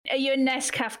Are you a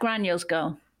Nescafé granules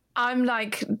girl? I'm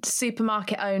like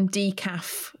supermarket owned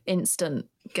decaf instant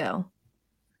girl.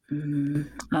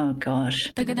 Oh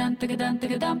gosh.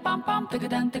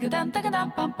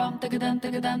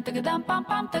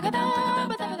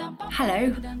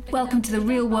 Hello, welcome to the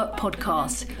Real Work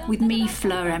Podcast with me,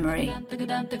 Fleur Emery.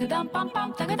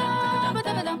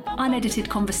 Unedited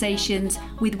conversations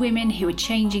with women who are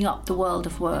changing up the world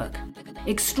of work.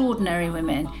 Extraordinary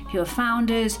women who are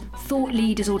founders, thought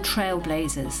leaders or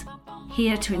trailblazers.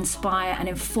 Here to inspire and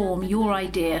inform your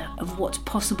idea of what's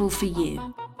possible for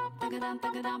you.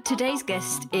 Today's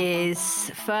guest is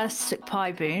first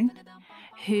Pai Boon,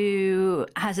 who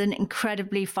has an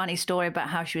incredibly funny story about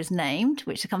how she was named,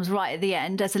 which comes right at the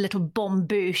end as a little bomb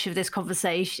boosh of this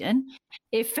conversation,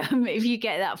 if you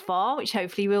get that far, which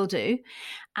hopefully we'll do.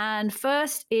 And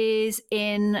first is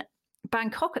in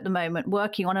Bangkok at the moment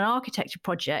working on an architecture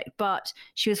project, but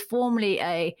she was formerly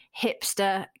a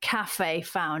hipster cafe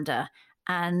founder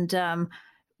and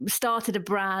started a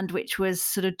brand which was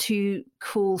sort of too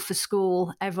cool for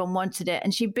school. Everyone wanted it,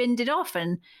 and she binned it off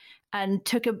and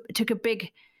took a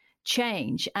big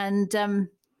change. And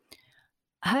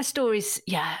her story's,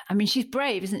 I mean, she's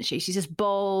brave, isn't she? She's just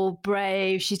bold,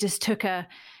 brave. She just took a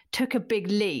big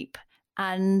leap,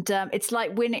 and it's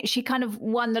like winning. She kind of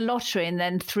won the lottery and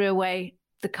then threw away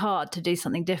the card to do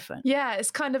something different. Yeah, it's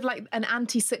kind of like an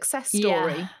anti-success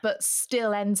story, but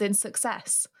still ends in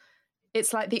success.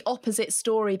 It's like the opposite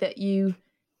story that you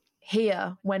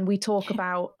hear when we talk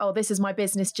about, oh, this is my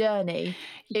business journey.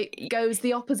 It goes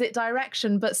the opposite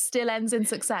direction, but still ends in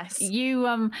success.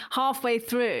 You, halfway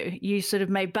through, you sort of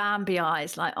made Bambi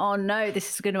eyes, like, oh no,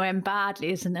 this is going to end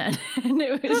badly, isn't it? And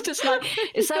it was just like,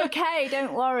 it's okay,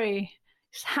 don't worry.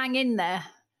 Just hang in there.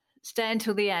 Stay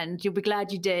until the end. You'll be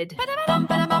glad you did. Welcome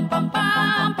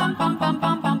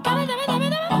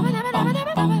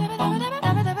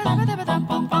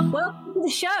to the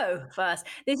show first.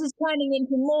 This is turning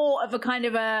into more of a kind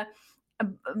of a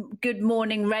good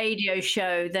morning radio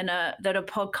show than a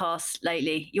podcast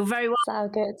lately. You're very welcome.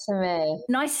 Sounds good to me.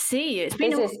 Nice to see you.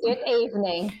 This is good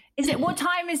evening. Is it? What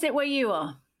time is it where you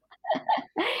are?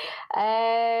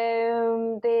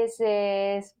 This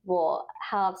is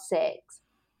 6:30.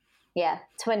 Yeah,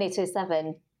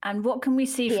 7:20. And what can we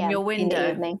see from your window? In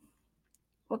the evening.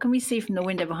 What can we see from the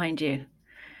window behind you?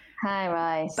 High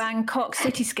rise. Bangkok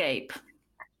cityscape.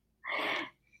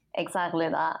 Exactly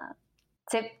that.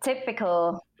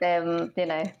 Typical,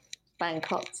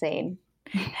 Bangkok scene.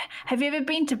 Have you ever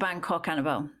been to Bangkok,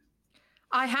 Annabelle?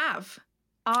 I have.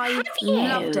 I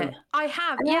loved it. I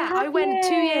have. Yeah, I went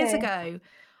 2 years ago.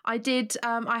 I did.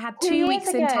 I had 2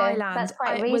 weeks in Thailand. That's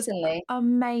quite recently. It was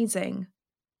amazing.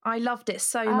 I loved it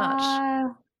so much.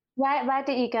 Where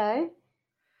did you go?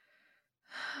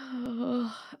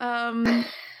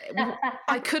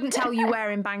 I couldn't tell you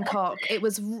where in Bangkok.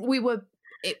 We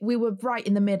were right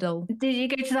in the middle. Did you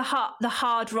go to the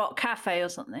Hard Rock Cafe or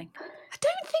something? I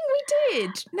don't think we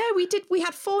did. No, we did. We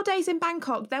had 4 days in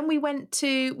Bangkok. Then we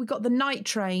got the night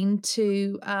train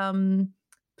to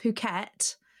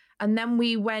Phuket, and then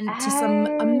we went to some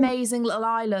amazing little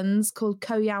islands called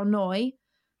Koh Yao Noi.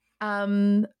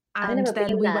 And then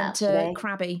we went to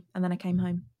Krabi, and then I came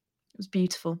home. It was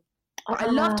beautiful. But I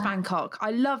loved Bangkok. I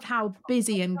loved how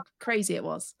busy and crazy it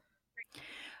was.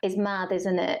 It's mad,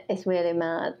 isn't it? It's really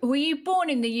mad. Were you born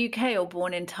in the UK or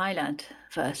born in Thailand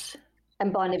first?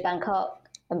 I'm born in Bangkok.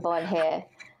 I'm born here.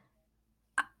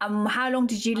 How long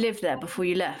did you live there before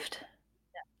you left?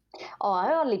 Oh,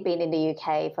 I've only been in the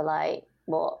UK for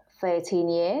 13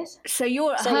 years. So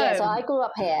you're at home? Yeah, so I grew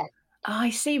up here. Oh, I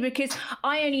see, because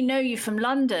I only know you from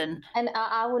London. And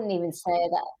I wouldn't even say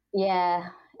that. Yeah,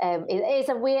 it's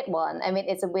a weird one. I mean,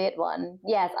 it's a weird one.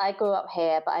 Yes, I grew up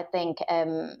here, but I think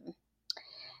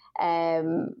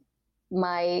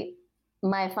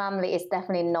my family is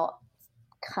definitely not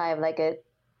kind of like a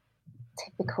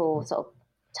typical sort of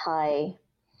Thai,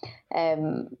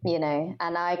 and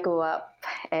I grew up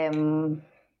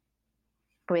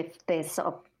with this sort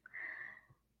of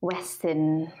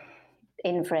Western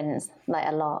influence, like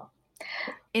a lot.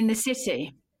 In the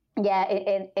city? Yeah,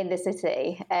 in the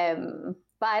city.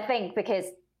 But I think because,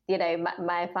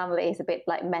 my family is a bit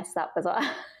like messed up as well.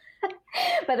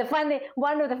 But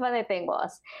one of the funny thing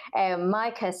was my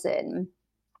cousin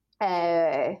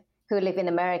who live in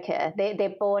America,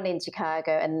 they're born in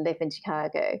Chicago and live in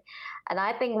Chicago. And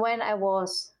I think when I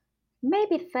was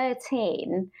maybe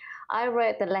 13, I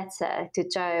wrote the letter to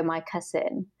Joe, my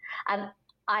cousin, and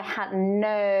I had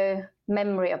no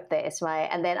memory of this, right?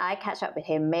 And then I catch up with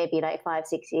him maybe like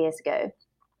 5-6 years ago.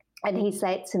 And he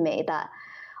said to me that,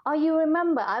 oh, you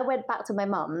remember I went back to my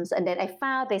mum's and then I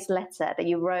found this letter that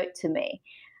you wrote to me.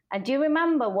 And do you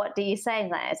remember what did you say?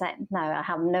 I was like, no, I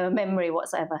have no memory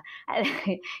whatsoever. And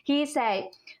he said,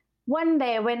 one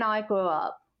day when I grow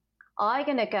up, I'm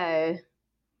going to go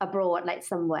abroad, like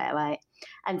somewhere, right?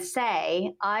 And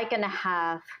say, I'm going to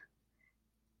have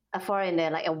a foreigner,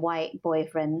 like a white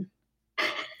boyfriend.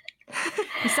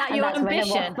 Is that your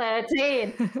ambition?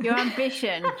 13. Your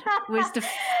ambition was to...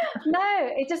 No,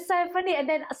 it's just so funny. And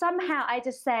then somehow I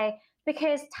just say,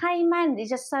 because Thai man is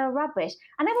just so rubbish.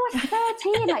 And I was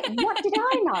 13, like, what did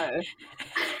I know?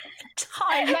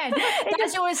 Thai men.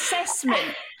 That's your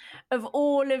assessment of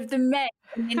all of the men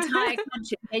in the entire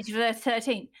country at the age of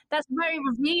 13. That's very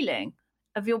revealing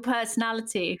of your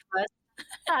personality.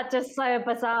 That's just so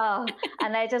bizarre.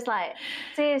 And they're just like,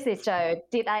 seriously, Jo,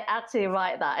 did I actually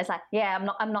write that? It's like, yeah,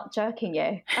 I'm not joking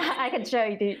you. I can show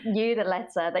you the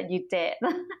letter that you did.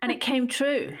 And it came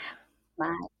true.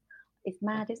 Mad. It's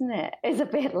mad, isn't it? It's a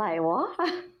bit like, what?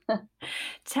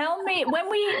 Tell me,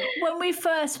 when we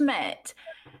first met,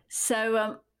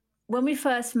 so when we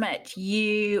first met,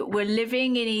 you were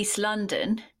living in East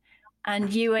London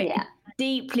and you were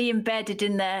deeply embedded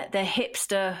in the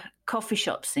hipster coffee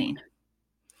shop scene.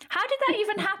 How did that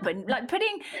even happen? Like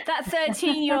putting that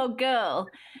 13-year-old girl,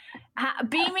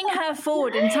 beaming her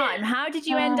forward in time, how did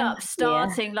you end up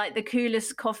starting like the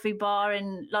coolest coffee bar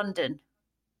in London?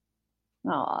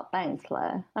 Oh, thanks,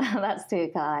 Claire. That's too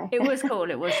kind. It was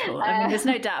cool. It was cool. I mean, there's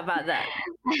no doubt about that.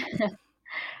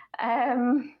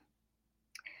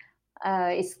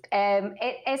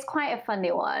 It's quite a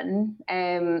funny one.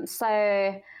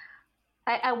 So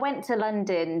I went to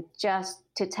London just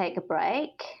to take a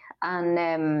break, and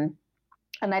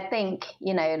I think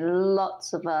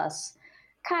lots of us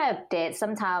kind of did.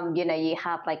 Sometimes you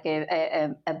have like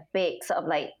a big sort of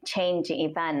like changing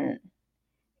event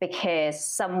because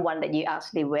someone that you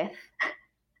actually with,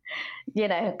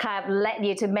 kind of led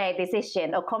you to make a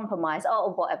decision or compromise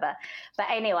or whatever. But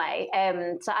anyway,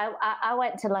 so I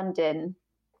went to London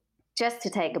just to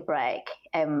take a break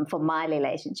for my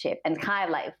relationship and kind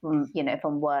of like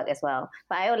from work as well.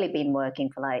 But I only been working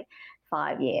for like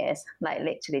 5 years, like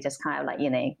literally just kind of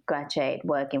like, graduate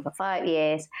working for 5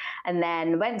 years, and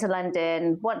then went to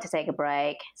London, want to take a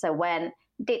break. So went,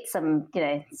 did some,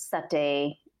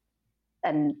 study,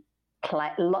 and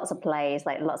lots of plays,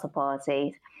 like lots of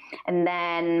parties. And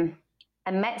then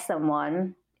I met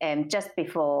someone just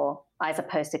before I was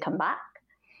supposed to come back.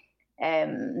 I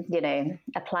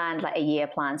planned like a year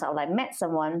plan. So I like met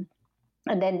someone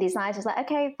and then decided just like,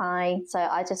 okay, fine. So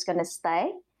I just going to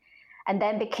stay. And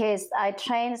then because I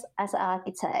trained as an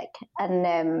architect and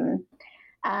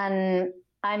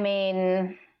I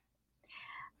mean,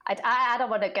 I don't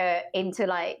want to go into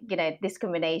like,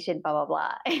 discrimination, blah,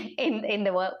 blah, blah in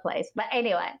the workplace. But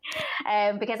anyway,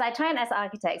 because I train as an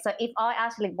architect. So if I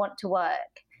actually want to work,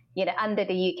 under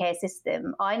the UK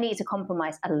system, I need to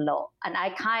compromise a lot. And I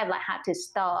kind of like had to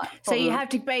start. So you have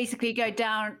to basically go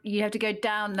down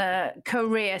the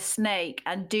career snake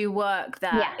and do work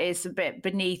that is a bit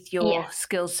beneath your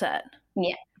skill set.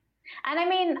 Yeah. And I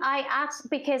mean, I asked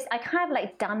because I kind of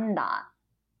like done that.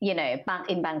 Back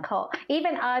in Bangkok.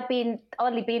 Even I've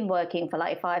only been working for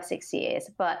like 5-6 years,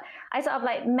 but I sort of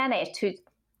like managed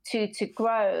to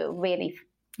grow really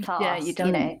fast. Yeah, you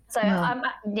don't. So I'm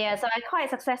quite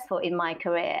successful in my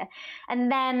career.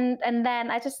 And then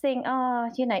I just think,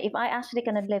 if I actually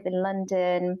gonna live in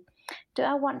London, do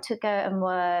I want to go and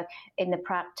work in the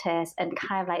practice and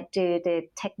kind of like do the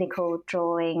technical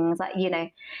drawings, like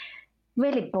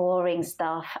really boring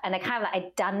stuff. And I kind of like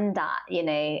I'd done that,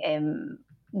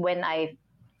 when I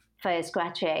first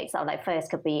graduated, so like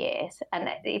first couple of years, and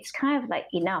it's kind of like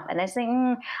enough. And I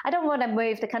think I don't want to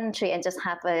move the country and just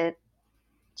have a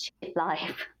cheap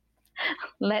life.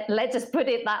 Let's just put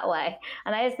it that way.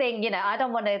 And I just think, I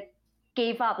don't want to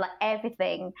give up like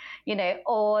everything,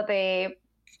 all the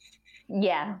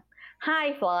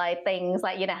high fly things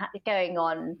like going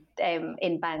on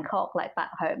in Bangkok, like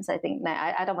back home. So I think no,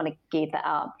 I don't want to give that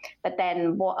up. But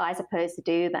then what am I supposed to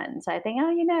do then? So I think,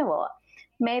 you know what?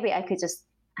 Maybe I could just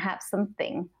have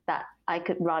something that I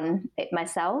could run it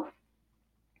myself.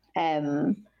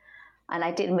 And I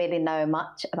didn't really know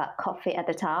much about coffee at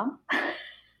the time.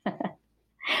 But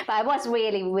I was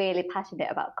really, really passionate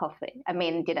about coffee. I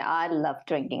mean, I love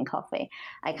drinking coffee.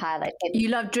 I kind of like it. You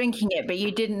love drinking it, but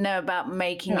you didn't know about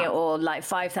making it or like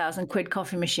 5,000 quid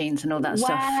coffee machines and all that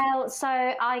stuff. Well,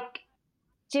 so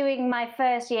during my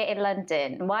first year in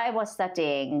London, while I was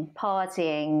studying,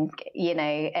 partying,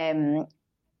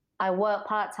 I worked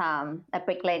part-time at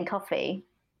Brick Lane Coffee.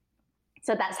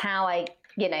 So that's how I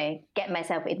get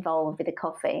myself involved with the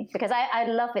coffee because I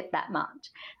love it that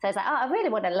much. So it's like, I really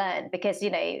want to learn because,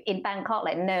 in Bangkok,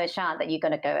 like no chance that you're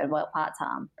going to go and work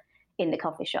part-time in the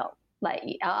coffee shop. Like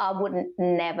I wouldn't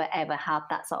never, ever have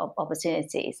that sort of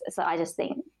opportunities. So I just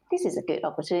think this is a good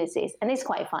opportunity and it's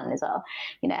quite fun as well,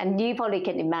 and you probably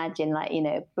can imagine like,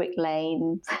 Brick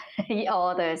Lane,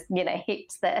 all those,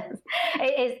 hipsters.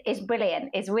 It's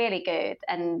brilliant. It's really good.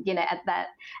 And, at that,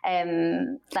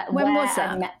 when was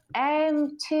that?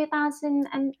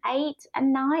 2008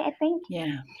 and 9, I think.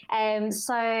 Yeah.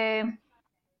 So,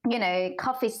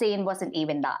 coffee scene wasn't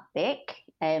even that big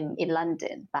in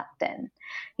London back then,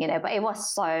 but it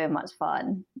was so much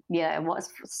fun. It was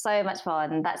so much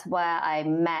fun. That's where I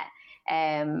met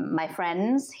my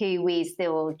friends who we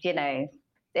still,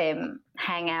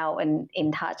 hang out and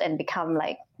in touch and become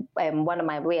like one of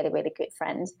my really, really good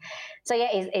friends. So yeah,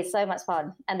 it's so much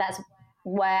fun. And that's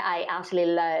where I actually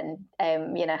learned,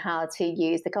 how to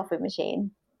use the coffee machine.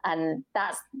 And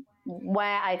that's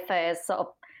where I first sort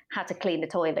of had to clean the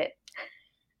toilet.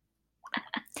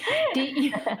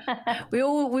 We've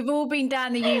all been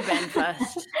down the U-Bend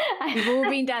first. We've all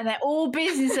been down there. All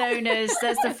business owners,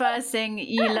 that's the first thing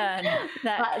you learn.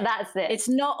 That's it. It's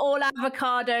not all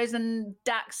avocados and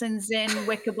dachshunds in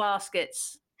wicker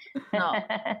baskets. No.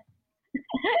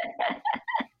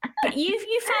 But you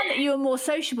found that you were more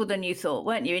sociable than you thought,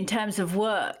 weren't you, in terms of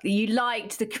work? You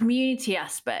liked the community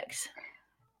aspect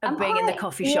of being in the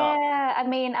coffee shop. Yeah, I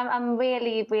mean, I'm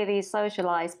really, really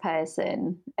socialized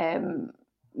person.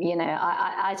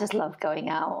 I just love going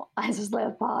out. I just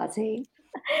love partying.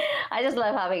 I just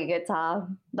love having a good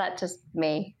time. That's just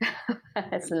me,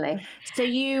 personally. So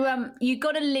you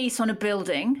got a lease on a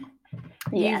building.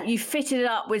 Yeah. You fitted it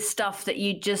up with stuff that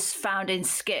you just found in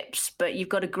Skips, but you've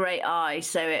got a great eye,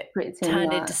 so it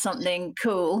turned into something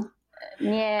cool.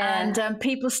 Yeah. And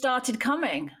people started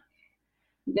coming.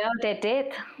 No, they did.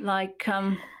 Like,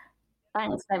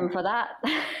 thanks them for that.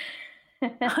 I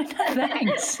know,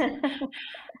 thanks.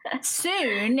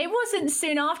 Soon, it wasn't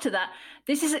soon after that.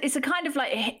 It's a kind of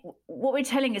like, what we're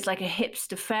telling is like a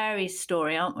hipster fairy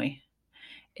story, aren't we?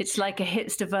 It's like a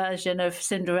hipster version of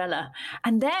Cinderella.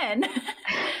 And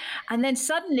then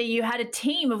suddenly you had a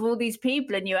team of all these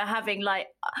people and you were having like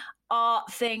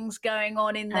art things going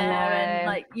on in there. And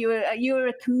like you were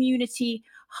a community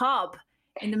hub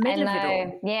in the middle of it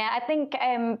all. Yeah, I think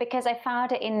because I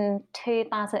found it in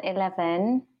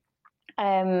 2011,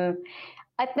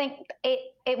 I think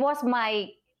it was my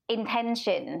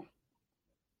intention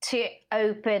to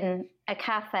open a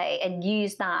cafe and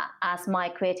use that as my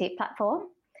creative platform.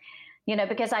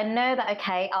 Because I know that,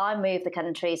 okay, I moved the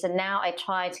country. So now I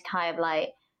try to kind of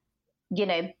like,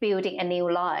 building a new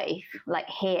life like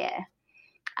here.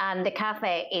 And the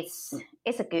cafe is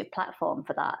a good platform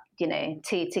for that,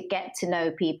 to get to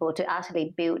know people, to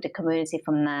actually build the community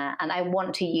from there. And I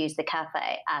want to use the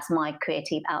cafe as my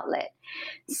creative outlet.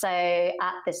 So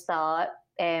at the start,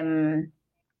 I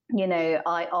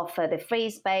offer the free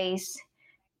space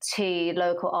to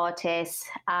local artists.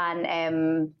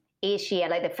 And each year,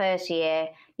 like the first year,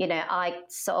 I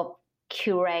sort of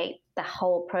curate the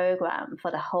whole program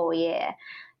for the whole year.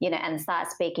 And start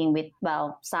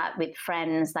with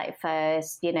friends like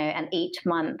first, and each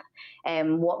month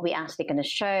what we're actually going to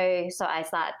show. So I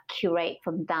start curate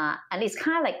from that. And it's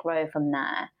kind of like grow from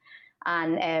there.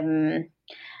 And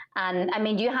I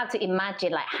mean, you have to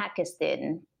imagine like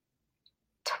Haggerston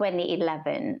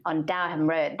 2011 on Dowham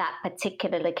Road, that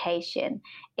particular location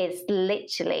is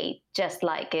literally just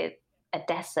like a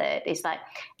desert. It's like,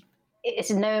 it's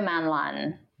no man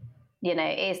land.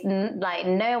 It's like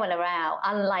no one around,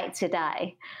 unlike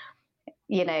today.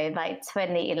 Like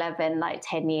 2011, like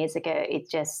 10 years ago,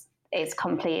 it's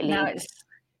completely...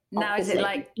 Now is it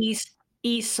like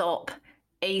ESOP,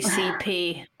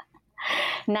 ACP?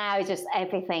 Now it's just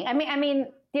everything. I mean,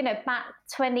 back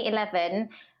 2011,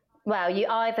 well, you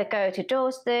either go to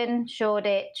Dalston,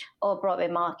 Shoreditch, or Broadway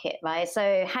Market, right?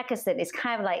 So Haggerston is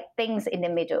kind of like things in the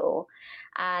middle,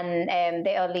 and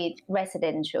they are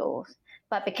residential.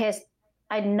 But because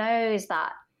I know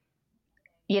that,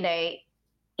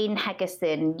 in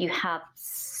Haggerston, you have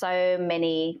so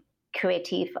many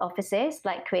creative offices,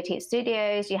 like creative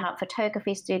studios, you have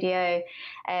photography studio,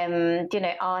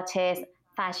 artists,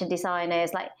 fashion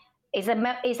designers, like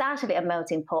it's actually a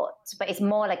melting pot, but it's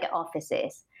more like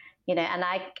offices, and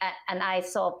I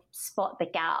sort of spot the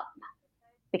gap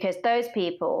because those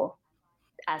people,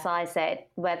 as I said,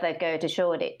 whether go to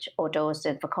Shoreditch or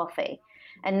Dalston for coffee,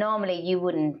 and normally you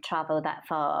wouldn't travel that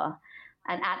far.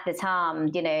 And at the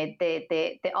time,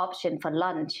 the option for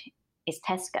lunch is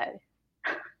Tesco.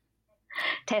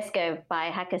 Tesco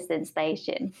by Haggerston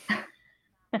Station.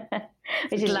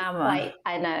 which is glamour. quite,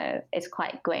 I know, it's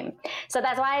quite grim. So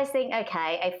that's why I think,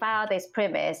 okay, I found this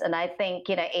premise, and I think,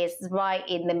 it's right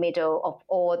in the middle of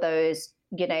all those,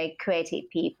 creative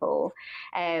people.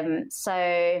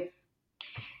 So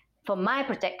for my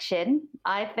projection,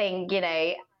 I think,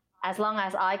 as long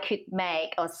as I could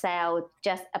make or sell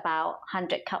just about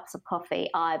 100 cups of coffee,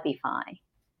 I'd be fine.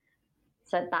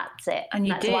 So that's it. And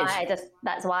you that's did.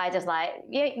 That's why I just like,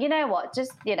 you know what,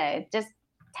 just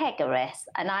take a risk.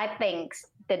 And I think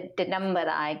the number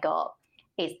that I got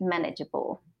is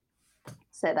manageable.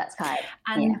 So that's kind of,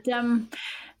 and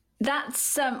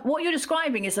that's what you're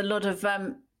describing is a lot of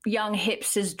young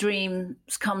hipsters' dreams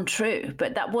come true,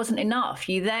 but that wasn't enough.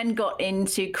 You then got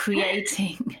into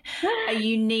creating a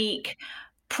unique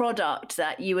product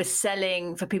that you were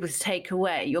selling for people to take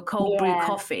away, your cold brew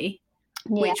coffee.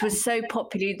 Which was so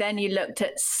popular. Then you looked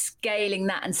at scaling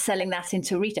that and selling that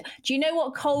into retail. Do you know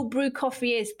what cold brew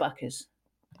coffee is, Buckers?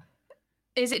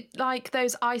 Is it like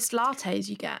those iced lattes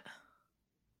you get?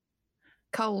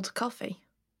 Cold coffee.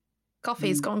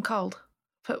 Coffee's gone cold.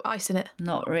 Put ice in it.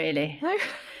 Not really. No.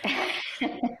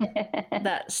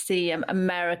 That's the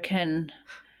American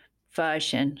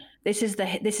version. This is the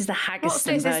Haggiston What's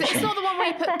this? version. It's not the one where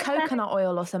you put coconut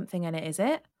oil or something in it, is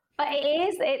it? But it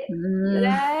is.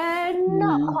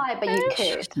 Not quite, but you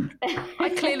could. I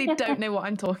clearly don't know what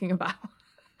I'm talking about.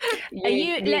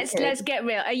 Let's get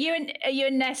real. Are you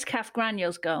a Nescafé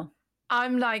granules girl?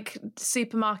 I'm like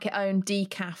supermarket owned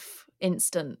decaf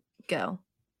instant girl.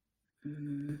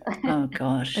 Oh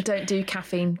gosh. I don't do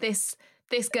caffeine. This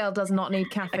girl does not need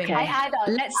caffeine. Okay. I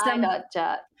don't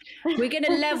judge. We're going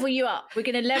to level you up. I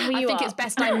think it's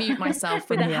best I mute myself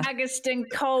with a here. Haggiston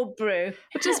cold brew.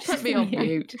 Just put me on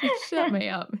mute. Shut me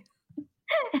up.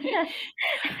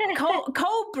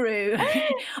 Cold brew.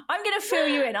 I'm going to fill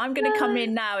you in. I'm going to come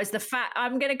in now as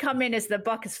I'm going to come in as the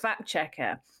Buckers fact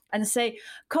checker and say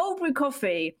cold brew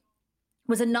coffee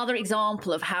was another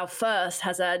example of how First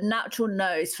has a natural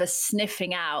nose for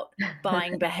sniffing out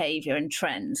buying behavior and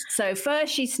trends. So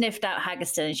first she sniffed out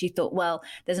Haggiston and she thought, well,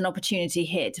 there's an opportunity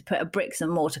here to put a bricks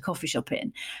and mortar coffee shop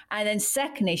in. And then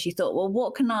secondly, she thought,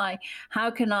 well,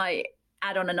 how can I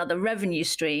add on another revenue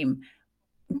stream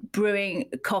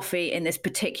brewing coffee in this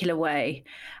particular way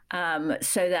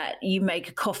so that you make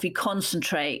a coffee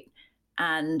concentrate.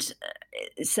 And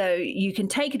so you can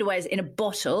take it away in a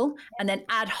bottle and then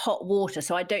add hot water.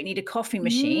 So I don't need a coffee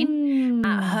machine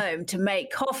at home to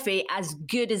make coffee as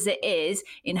good as it is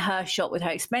in her shop with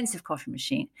her expensive coffee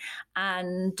machine.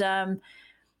 And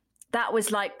that was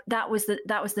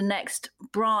the next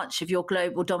branch of your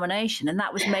global domination. And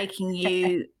that was making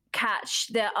you catch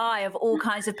the eye of all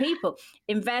kinds of people,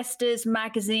 investors,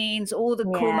 magazines, all the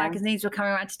cool magazines were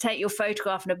coming around to take your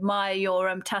photograph and admire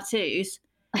your tattoos.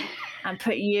 And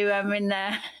put you in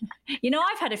there.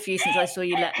 I've had a few since I saw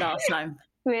you last time.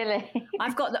 Really?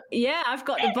 I've got the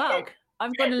bug.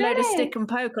 I've got a load of stick and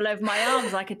poke all over my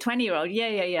arms like a 20-year-old.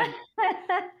 Yeah.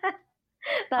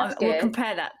 That's good. We'll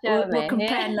compare that. We'll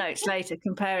compare notes later,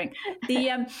 comparing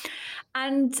the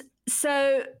and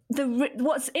so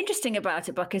what's interesting about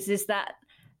it, Buckers, is that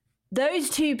those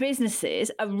two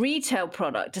businesses, a retail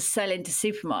product to sell into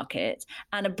supermarkets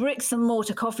and a bricks and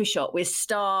mortar coffee shop with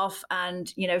staff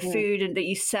and, food and that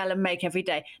you sell and make every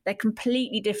day, they're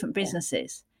completely different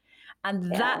businesses.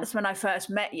 And that's when I first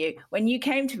met you, when you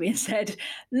came to me and said,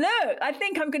 look, I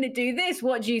think I'm going to do this.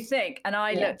 What do you think? And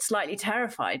I looked slightly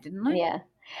terrified, didn't I? Yeah.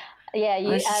 Yeah,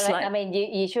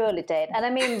 you surely did. And I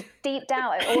mean, deep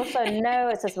down, I also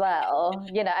knows as well,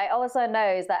 I also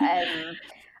knows that...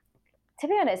 to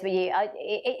be honest with you,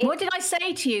 what did I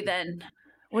say to you then?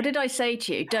 What did I say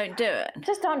to you? Don't do it.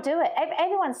 Just don't do it.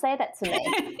 Everyone say that to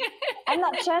me. I'm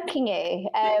not joking you.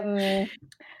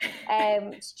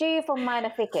 Stu from Minor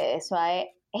Figures, right?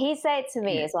 He said to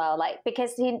me as well, like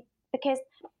because soon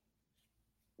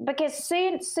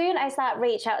I start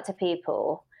reach out to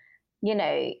people,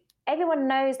 everyone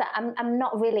knows that I'm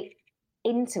not really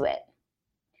into it,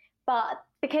 but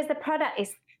because the product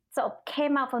is sort of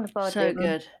came out from the bottom. So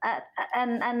good.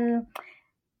 And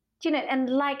and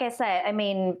like I said, I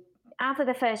mean, after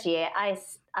the first year, I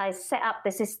set up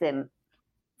the system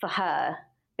for her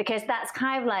because that's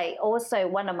kind of like also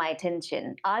one of my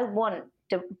intention. I want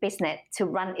the business to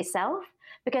run itself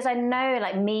because I know,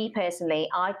 like me personally,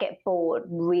 I get bored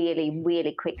really,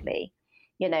 really quickly,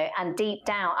 and deep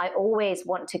down, I always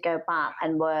want to go back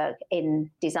and work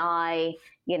in design,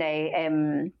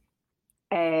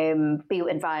 built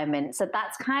environment. So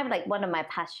that's kind of like one of my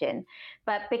passion.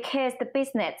 But because the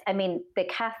business, I mean, the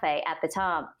cafe at the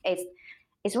time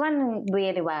is running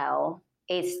really well.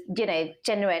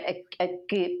 generate a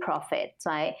good profit,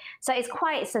 right? So it's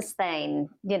quite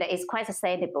it's quite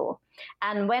sustainable.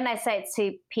 And when I say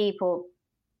to people,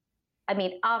 I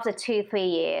mean, after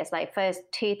 2-3 years, like first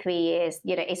 2-3 years,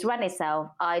 it's run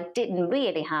itself. I didn't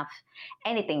really have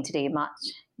anything to do much,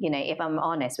 if I'm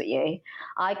honest with you.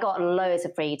 I got loads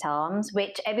of free times,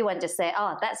 which everyone just said,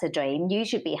 oh, that's a dream. You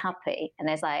should be happy. And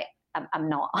it's like, I'm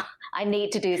not. I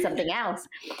need to do something else.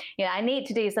 I need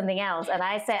to do something else. And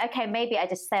I said, okay, maybe I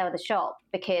just sell the shop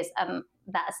because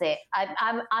that's it.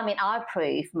 I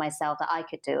proved myself that I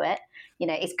could do it.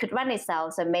 It could run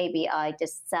itself. So maybe I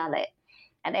just sell it.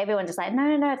 And everyone just like,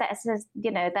 no, that's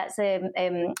that's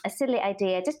a silly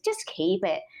idea. Just keep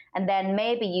it. And then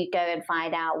maybe you go and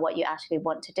find out what you actually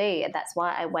want to do. And that's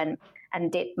why I went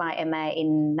and did my MA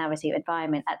in narrative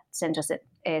environment at Central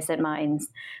St. Martin's.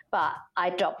 But I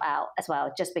dropped out as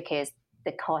well, just because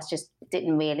the course just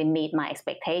didn't really meet my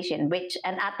expectation,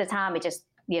 and at the time it just,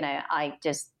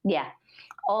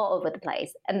 all over the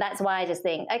place. And that's why I just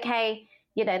think, okay,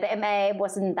 the MA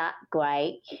wasn't that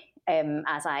great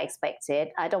as I expected.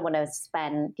 I don't want to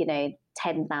spend,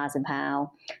 £10,000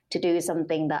 to do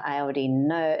something that I already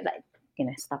know,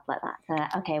 stuff like that.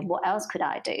 So, okay, what else could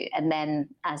I do? And then,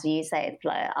 as you said,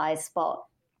 I spot,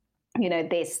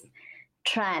 this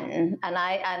trend, and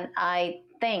I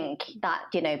think that,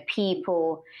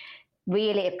 people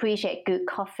really appreciate good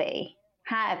coffee.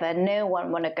 However, no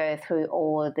one want to go through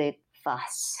all the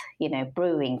fuss,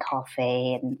 brewing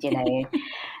coffee and,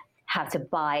 have to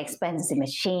buy expensive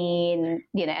machine,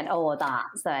 and all that.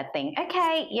 So I think,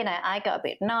 okay, I got a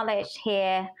bit of knowledge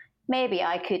here. Maybe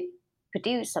I could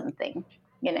produce something,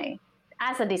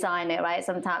 as a designer, right?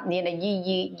 Sometimes,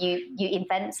 you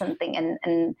invent something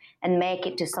and make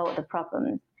it to solve the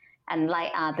problem. And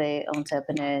like other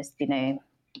entrepreneurs,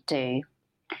 do.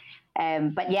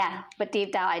 But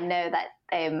deep down, I know that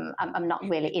I'm not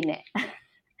really in it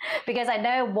because I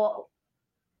know what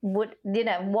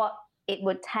it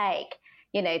would take,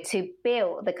 to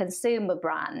build the consumer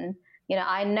brand.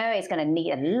 I know it's going to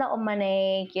need a lot of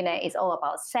money. It's all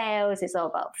about sales. It's all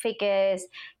about figures,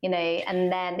 and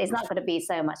then it's not going to be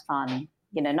so much fun,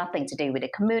 nothing to do with the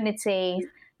community.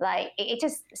 Like it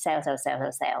just sell,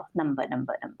 number.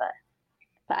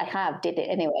 But I did it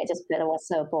anyway, just because I was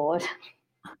so bored.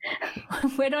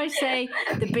 When I say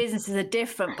the businesses are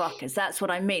different buckets, that's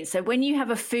what I mean. So when you have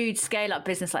a food scale-up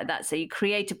business like that, so you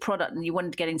create a product and you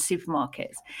want to get in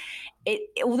supermarkets,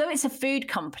 although it's a food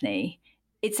company,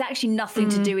 it's actually nothing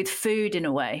to do with food in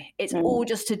a way. It's all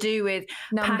just to do with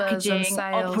numbers, packaging,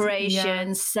 sales,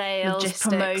 operations, sales, logistics,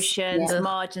 promotions,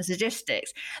 margins,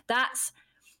 logistics. That's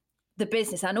the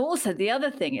business. And also the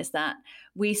other thing is that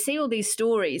we see all these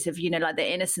stories of, like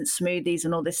the innocent smoothies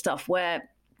and all this stuff where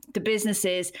the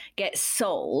businesses get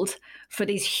sold for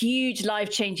these huge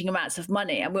life-changing amounts of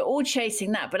money. And we're all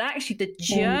chasing that. But actually the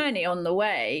journey on the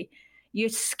way, you're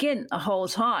skint the whole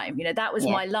time. That was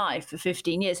my life for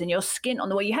 15 years. And you're skint on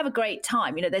the way. You have a great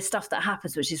time. There's stuff that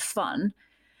happens, which is fun.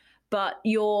 But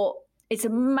it's a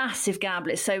massive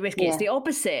gamble. It's so risky. Yeah. It's the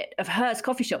opposite of Hers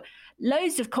Coffee Shop.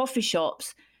 Loads of coffee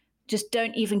shops just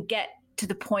don't even get to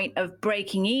the point of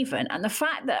breaking even. And the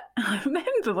fact that I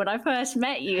remember when I first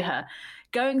met you,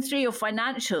 going through your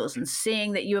financials and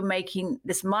seeing that you were making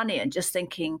this money and just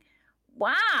thinking,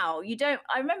 wow, I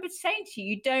remember saying to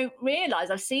you don't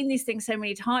realize, I've seen these things so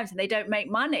many times and they don't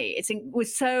make money. It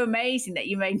was so amazing that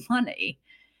you made money.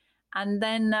 And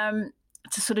then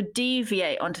to sort of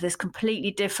deviate onto this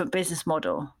completely different business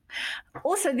model.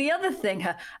 Also, the other thing,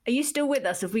 are you still with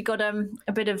us? Have we got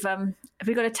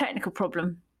a technical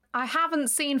problem? I haven't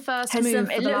seen first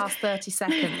move for the last 30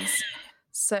 seconds.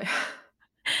 So...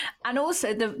 And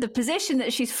also the position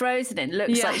that she's frozen in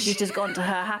looks like she's just gone to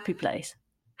her happy place.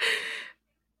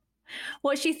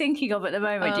 What's she thinking of at the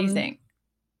moment, do you think?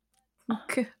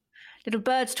 Little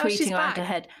birds tweeting around her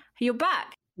head. You're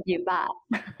back. You're back.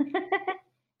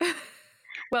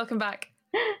 Welcome back.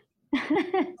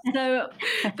 So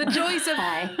the joys of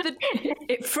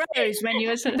it froze when you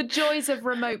were the joys of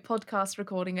remote podcast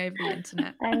recording over the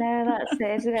internet. I know, that's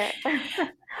it, isn't it?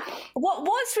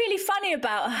 What's really funny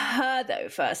about her though,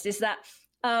 first, is that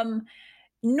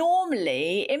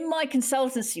normally in my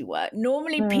consultancy work,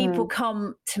 people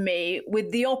come to me with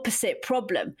the opposite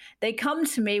problem. They come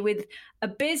to me with a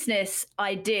business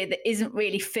idea that isn't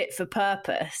really fit for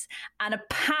purpose and a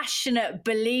passionate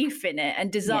belief in it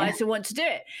and desire to want to do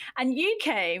it. And you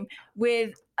came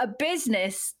with a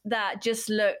business that just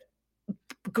looked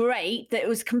great, that it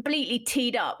was completely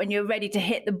teed up and you're ready to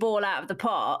hit the ball out of the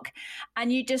park,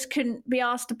 and you just couldn't be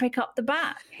asked to pick up the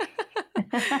bat.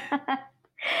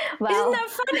 Well, isn't that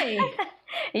funny?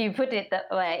 You put it that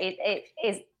way.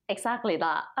 exactly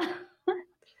that.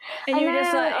 And you're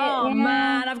just like, oh yeah.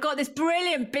 man, I've got this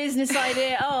brilliant business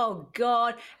idea. Oh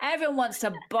God, everyone wants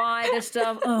to buy the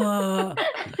stuff. Oh.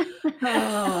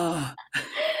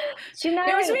 Do you know,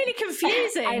 it was really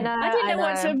confusing. I know. I didn't know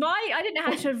what to advise. I didn't know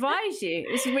how to advise you.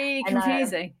 It was really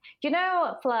confusing. You know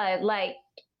what, Flo? Like,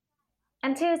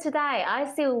 until today,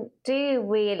 I still do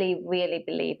really, really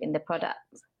believe in the product.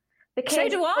 Because so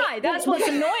do I. That's what's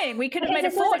annoying. We could have made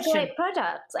a fortune. It's a great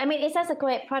product. I mean, it's just a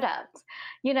great product.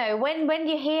 You know, when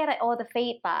you hear like, all the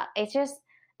feedback, it's so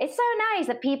nice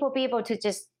that people be able to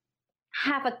just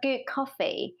have a good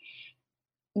coffee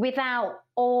without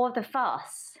all the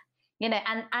fuss. You know,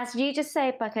 and as you just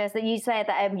said, because you said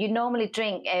that you normally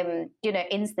drink,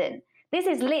 instant. This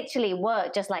is literally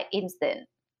work just like instant,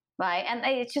 right? And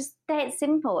it's just that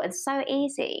simple. It's so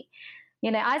easy. You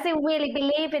know, I still really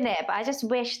believe in it, but I just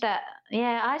wish that,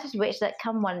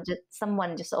 someone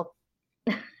just sort of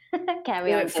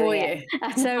carry on for you.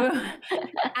 So,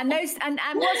 and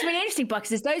what's really interesting,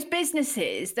 Buckers, is those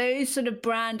businesses, those sort of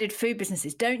branded food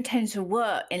businesses, don't tend to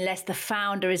work unless the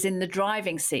founder is in the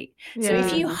driving seat. Yeah. So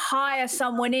if you hire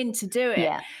someone in to do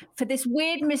it, for this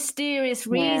weird, mysterious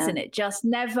reason, it just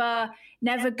never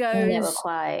goes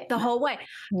the whole way.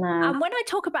 No. And when I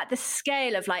talk about the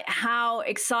scale of like how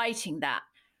exciting that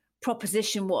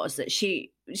proposition was that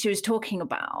she was talking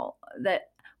about, that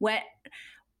where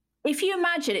if you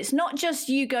imagine, it's not just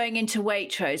you going into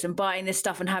Waitrose and buying this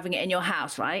stuff and having it in your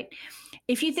house, right?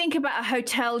 If you think about a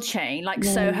hotel chain like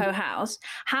Soho House,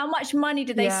 how much money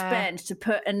do they spend to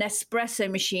put an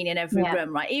espresso machine in every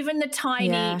room, right? Even the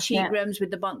tiny cheap rooms with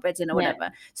the bunk beds in or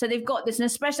whatever. So they've got this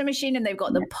espresso machine and they've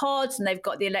got the pods and they've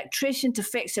got the electrician to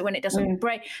fix it when it doesn't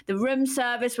break. The room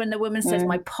service when the woman says,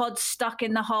 my pod's stuck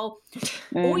in the hole.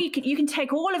 Or you can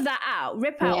take all of that out,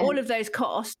 rip out all of those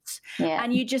costs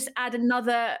and you just add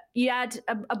a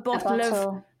bottle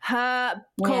of her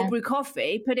cold brew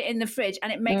coffee, put it in the fridge,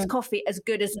 and it makes coffee as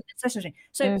good as an espresso machine.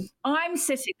 So I'm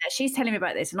sitting there, she's telling me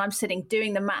about this, and I'm sitting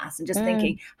doing the maths and just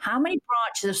thinking, how many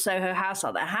branches of Soho House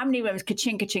are there? How many rooms?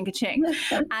 Ka-ching, ka-ching, ka-ching.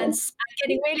 And I'm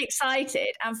getting really excited.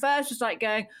 And first was like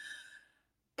going,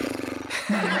 don't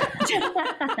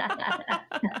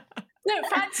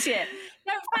fancy it.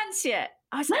 Don't fancy it.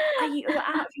 I was like, are you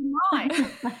out of your mind? So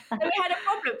we had a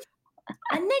problem.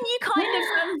 And then you kind of,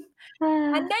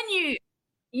 and then you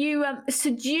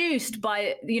seduced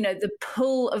by the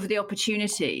pull of the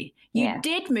opportunity, you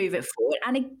did move it forward.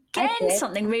 And again,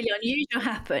 something really unusual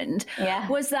happened,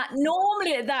 was that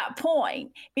normally at that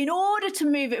point, in order to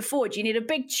move it forward, you need a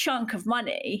big chunk of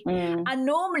money, and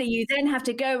normally you then have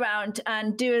to go around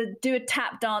and do a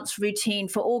tap dance routine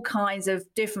for all kinds of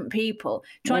different people,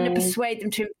 trying to persuade them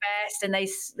to invest, and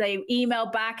they email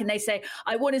back and they say,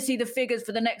 I want to see the figures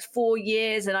for the next 4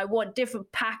 years, and I want different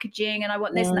packaging, and I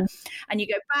want this and that, and you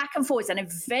go back and forwards, and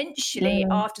eventually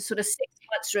after sort of 6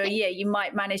 months or a year, you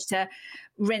might manage to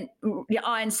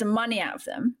iron some money out of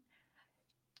them.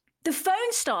 The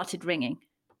phone started ringing.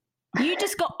 You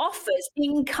just got offers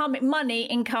incoming, money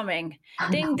incoming.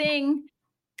 Ding, ding.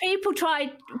 People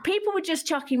were just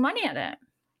chucking money at it.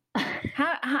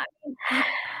 How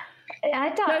I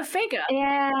don't. No figure.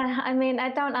 Yeah, I mean, I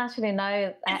don't actually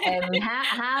know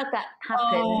how that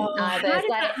happened either. How did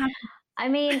that happen? I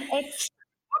mean, it's.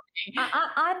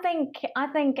 I think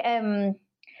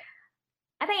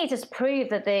it just proved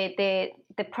that the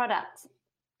product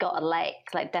got a leg,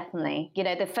 like definitely.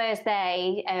 The first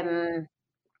day,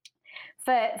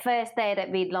 that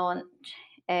we launched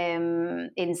in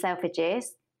Selfridges,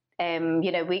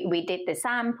 we did the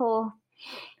sample,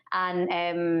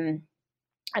 and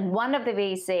one of the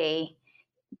VC,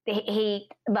 he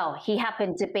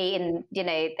happened to be in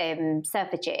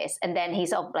Selfridges, and then he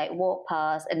sort of like walked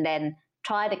past and then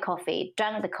tried the coffee,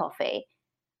 drank the coffee,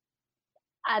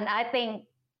 and I think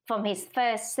from his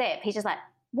first sip, he's just like,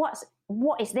 what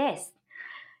is this?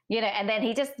 And then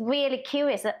he just really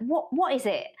curious, what is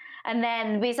it? And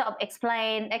then we sort of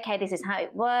explain, okay, this is how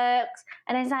it works.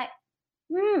 And then he's like,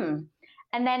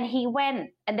 And then he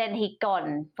went, and then he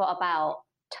gone for about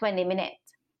 20 minutes,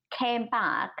 came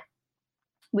back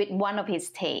with one of his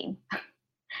team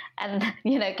and,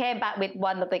 came back with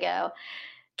one of the girl,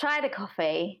 tried the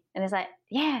coffee, and it's like,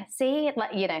 yeah, see,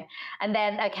 like, and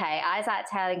then, okay, I started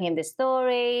telling him the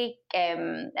story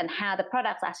and how the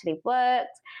products actually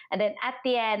worked. And then at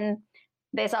the end,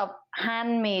 they sort of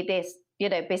hand me this,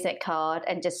 business card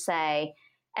and just say,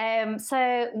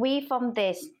 so we from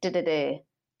this, venture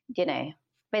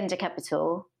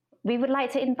capital, we would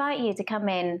like to invite you to come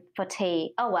in for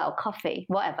tea. Oh, well, coffee,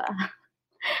 whatever.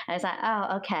 And it's like,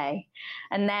 oh, okay.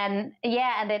 And then,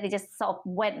 and then it just sort of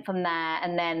went from there,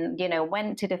 and then,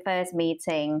 went to the first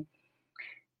meeting.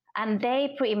 And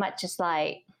they pretty much just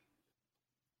like,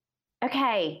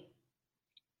 okay,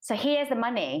 so here's the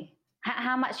money.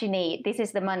 How much you need? This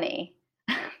is the money.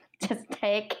 Just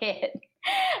take it.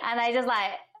 And I just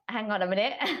like, hang on a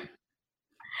minute.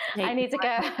 I need to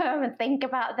go home and think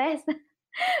about this.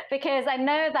 Because I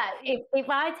know that if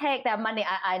I take their money,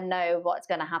 I know what's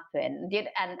going to happen.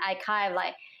 And I kind of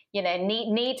like,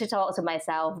 need to talk to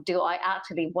myself. Do I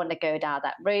actually want to go down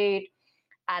that route?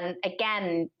 And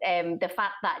again, the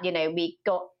fact that, we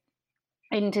got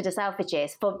into the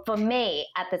Selfridges, for me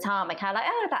at the time, I kind of like,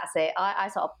 oh, that's it. I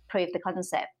sort of proved the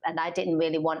concept, and I didn't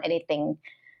really want anything,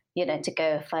 to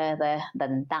go further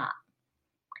than that.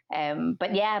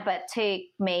 But it took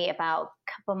me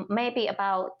maybe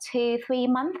about 2-3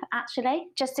 months actually,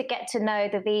 just to get to know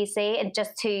the VC and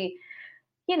just to,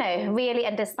 really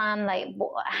understand like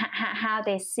how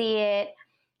they see it,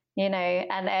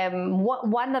 and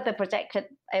one of the projection,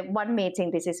 one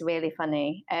meeting, this is really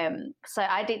funny. So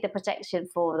I did the projection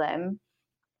for them,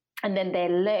 and then they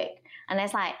look and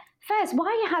it's like, first,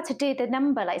 why you had to do the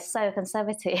number like so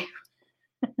conservative?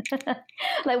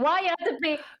 Like, why you have to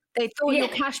be? They thought your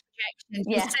cash projections,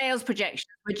 your sales projections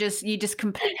were just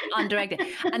completely underacted.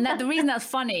 And that the reason that's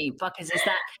funny, Buckers, is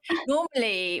that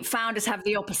normally founders have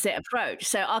the opposite approach.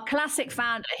 So our classic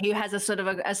founder who has a sort of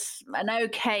an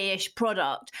okay-ish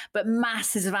product, but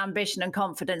masses of ambition and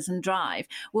confidence and drive,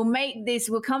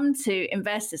 will come to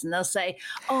investors and they'll say,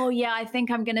 oh yeah, I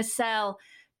think I'm going to sell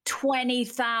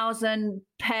 20,000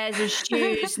 pairs of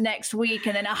shoes next week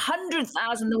and then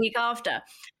 100,000 the week after.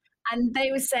 And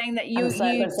they were saying that you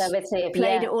played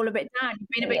it all a bit down. You've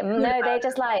been a bit no, they're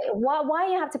just like, why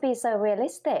you have to be so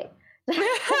realistic?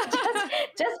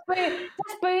 just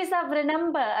boost up the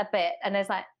number a bit. And it's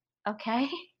like, okay.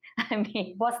 I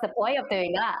mean, what's the point of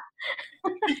doing that?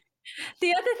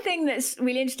 The other thing that's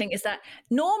really interesting is that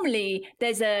normally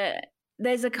there's a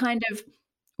kind of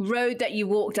road that you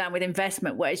walk down with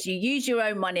investment, whereas you use your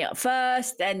own money up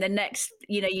first, then the next,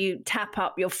 you tap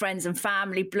up your friends and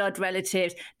family, blood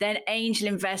relatives, then angel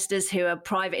investors who are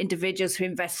private individuals who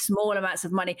invest small amounts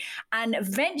of money, and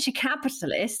venture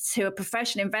capitalists who are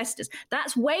professional investors.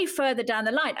 That's way further down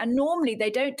the line. And normally they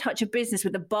don't touch a business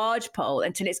with a barge pole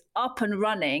until it's up and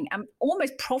running and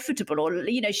almost profitable, or,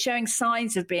 showing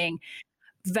signs of being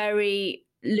very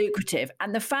lucrative.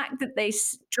 And the fact that they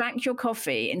drank your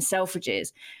coffee in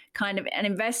Selfridges and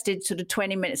invested sort of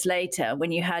 20 minutes later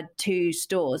when you had 2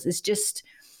 stores is just,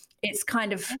 it's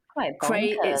kind of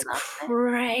crazy. It's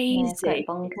crazy. It's quite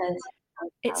bonkers.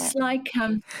 It's like,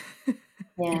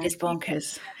 it is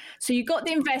bonkers. So you got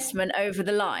the investment over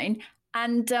the line,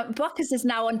 and Buckers is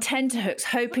now on tenterhooks,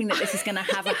 hoping that this is going to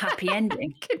have a happy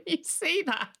ending. Can you see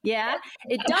that? Yeah,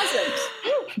 it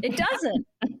doesn't. It doesn't.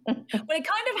 Well, it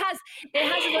kind of has. It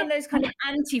has one of those kind of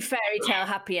anti-fairy tale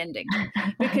happy endings,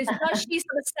 because does she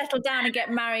sort of settle down and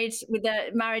get married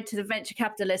to the venture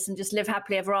capitalist and just live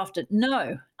happily ever after?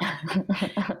 No.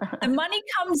 The money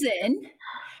comes in,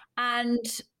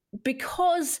 and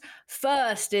because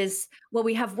first is, well,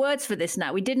 we have words for this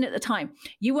now. We didn't at the time.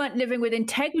 You weren't living with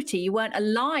integrity. You weren't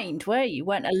aligned, were you? You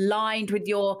weren't aligned with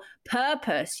your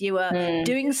purpose. You were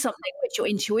doing something which your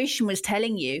intuition was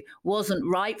telling you wasn't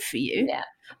right for you. Yeah.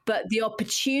 But the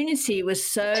opportunity was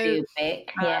so too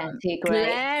big, too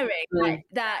glaring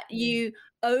that you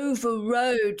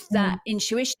overrode that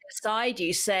intuition inside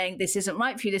you saying, this isn't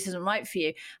right for you, this isn't right for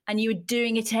you. And you were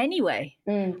doing it anyway.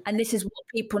 And this is what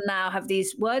people now have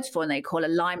these words for, and they call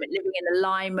alignment, living in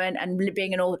alignment and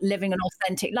living an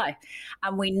authentic life.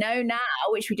 And we know now,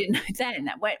 which we didn't know then,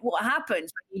 that what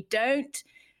happens when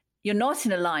you're not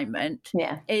in alignment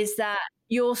is that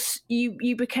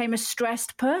you became a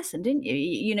stressed person, didn't you?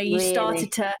 You really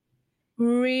started to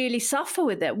really suffer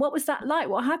with it. What was that like?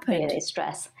 What happened? Really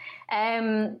stress.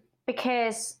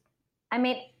 Because, I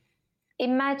mean,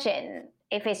 imagine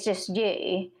if it's just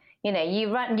you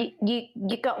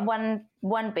got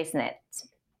one business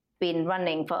been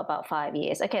running for about 5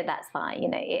 years. Okay, that's fine.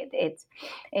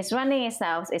 It's running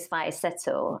itself. It's fine. It's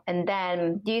settled. And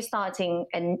then you starting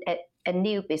a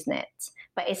new business,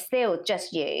 but it's still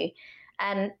just you.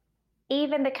 And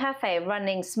even the cafe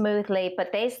running smoothly,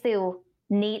 but they still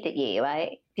needed you,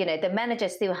 right? The manager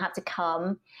still had to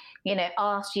come,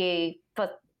 ask you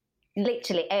for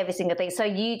literally every single thing. So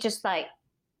you just like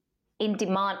in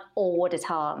demand all the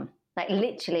time, like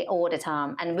literally all the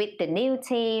time. And with the new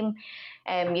team,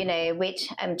 which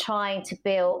I'm trying to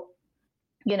build,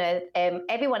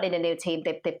 everyone in the new team,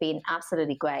 they've been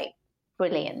absolutely great,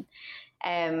 brilliant.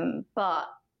 But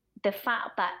the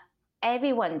fact that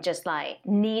everyone just like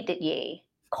needed you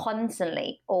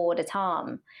constantly all the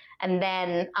time. And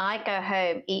then I go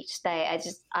home each day,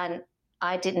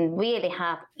 I didn't really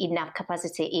have enough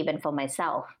capacity even for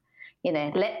myself,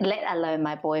 let alone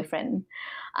my boyfriend.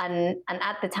 And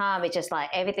at the time, it's just like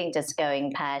everything just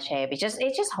going pear-shaped.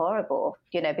 It's just horrible,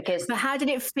 because. But how did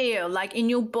it feel like in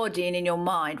your body and in your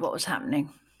mind? What was happening?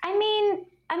 I mean,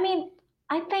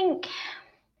 I think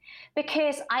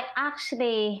because I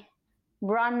actually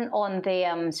run on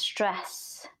the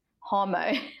stress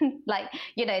hormone,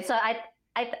 so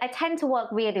I tend to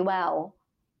work really well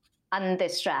under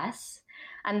stress,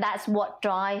 and that's what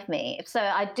drives me. So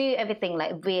I do everything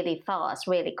like really fast,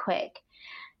 really quick.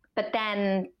 But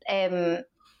then it's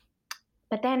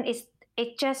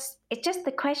just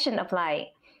the question of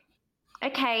like,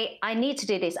 okay, I need to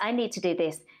do this.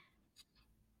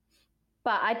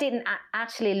 But I didn't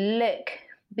actually look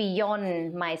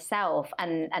beyond myself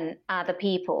and other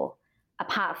people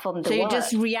apart from the So you work.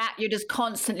 just react, you're just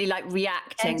constantly like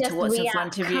reacting to what's in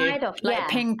front of you. Like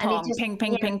ping pong, ping,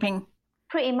 ping, ping.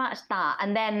 Pretty much that.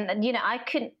 And then,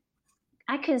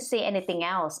 I couldn't see anything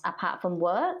else apart from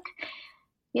work.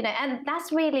 And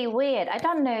that's really weird. I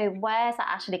don't know where that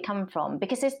actually come from,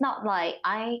 because it's not like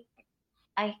I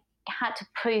had to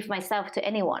prove myself to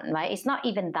anyone, right? It's not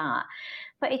even that.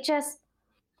 But it just,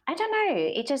 I don't know.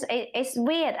 It's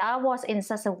weird. I was in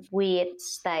such a weird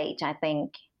stage, I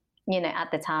think,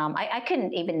 at the time. I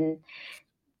couldn't even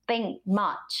think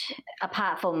much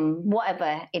apart from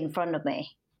whatever in front of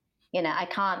me. I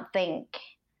can't think,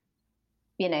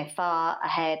 far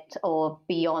ahead or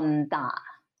beyond that.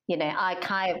 I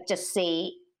kind of just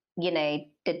see, the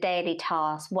daily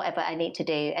tasks, whatever I need to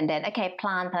do. And then, okay,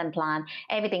 plan.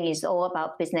 Everything is all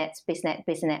about business. But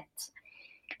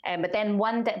then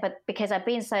one day, but because I've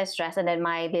been so stressed, and then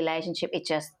my relationship, it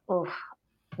just,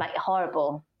 like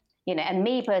horrible, and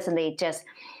me personally, just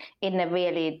in a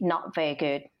really not very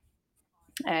good,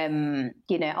 I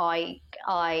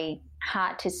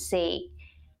had to see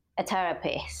a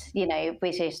therapist,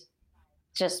 which is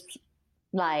just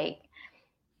like,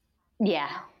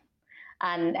 yeah.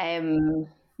 And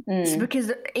So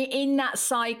because in that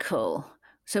cycle,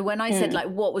 so when I said like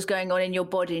what was going on in your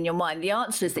body and your mind, the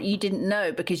answer is that you didn't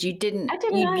know, because you didn't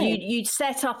know. You'd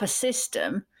set up a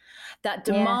system that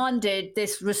demanded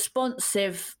this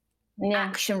responsive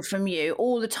action from you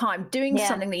all the time, doing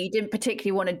something that you didn't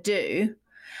particularly want to do.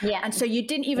 Yeah. And so you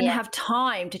didn't even have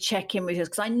time to check in with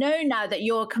yourself. Because I know now that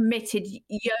you're a committed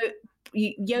yogi,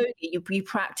 you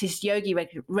practice yoga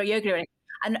regularly.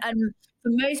 And for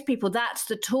most people, that's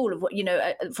the tool of what,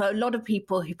 for a lot of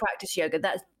people who practice yoga,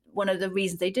 that's one of the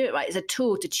reasons they do it, right? It's a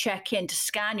tool to check in, to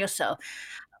scan yourself.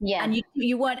 Yeah. And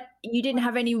you didn't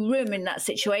have any room in that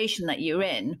situation that you're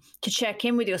in to check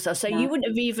in with yourself. So you wouldn't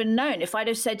have even known. If I'd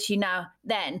have said to you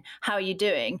then, how are you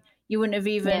doing? You wouldn't have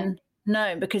even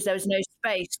known, because there was no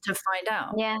space to find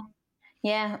out. Yeah.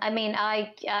 Yeah. I mean,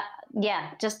 I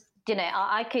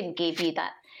couldn't give you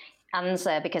that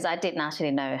answer because I didn't actually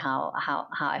know how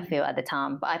I feel at the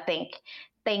time. But I think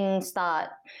things start,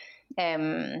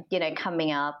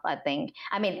 coming up, I think.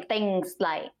 I mean, things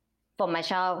like from my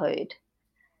childhood,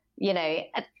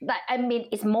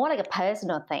 it's more like a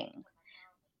personal thing.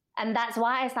 And that's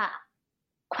why I start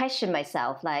question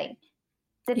myself, like,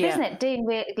 the business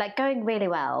going really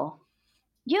well,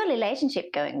 your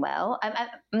relationship going well. I'm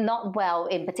not well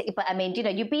in particular, but I mean,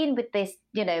 you've been with this,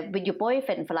 with your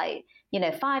boyfriend for 5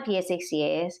 years, 6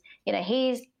 years,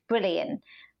 he's brilliant.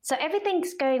 So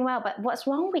everything's going well, but what's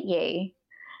wrong with you?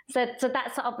 So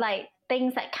that's sort of like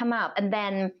things that come up. And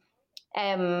then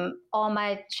all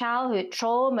my childhood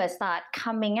trauma start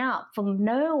coming up from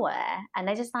nowhere. And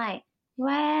I just like,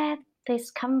 where did this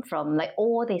come from? Like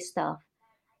all this stuff.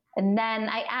 And then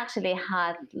I actually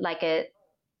had like a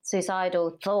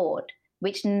suicidal thought,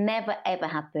 which never ever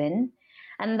happened.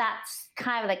 And that's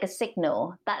kind of like a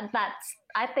signal that's,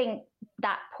 I think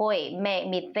that point made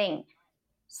me think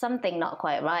something not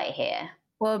quite right here.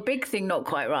 Well, a big thing not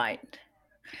quite right.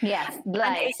 Yes.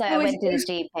 So I went to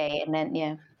the GP and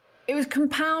then, it was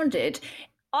compounded.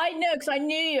 I know, because I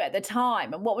knew you at the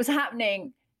time, and what was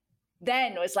happening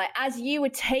then was like, as you were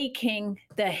taking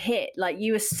the hit, like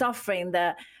you were suffering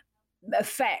the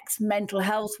effects mental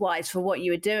health wise for what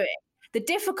you were doing. The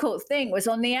difficult thing was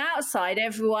on the outside,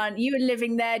 you were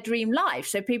living their dream life.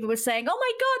 So people were saying, oh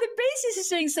my God, the business is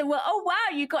doing so well. Oh, wow,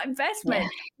 you got investment.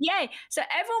 Yeah. Yay. So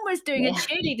everyone was doing a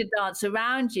cheerleader dance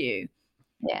around you.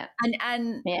 Yeah.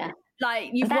 And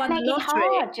like you've won the lottery.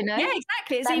 Hard, Yeah,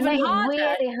 exactly. It's even harder.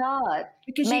 Really hard.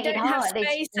 Because you don't have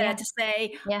space there to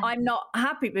say, I'm not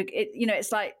happy. But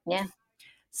it's like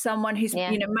someone who's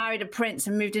married a prince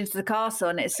and moved into the castle,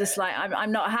 and it's just like,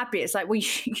 I'm not happy. It's like, well,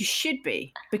 you should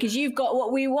be, because you've got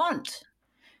what we want.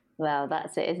 Well,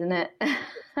 that's it, isn't it?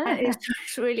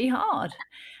 It's really hard.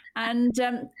 And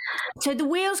so the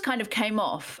wheels kind of came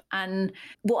off. And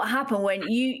what happened when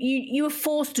you were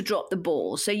forced to drop the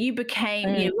ball? So you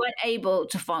became, you weren't able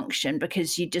to function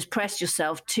because you just pressed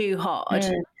yourself too hard.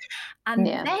 And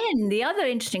then the other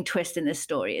interesting twist in this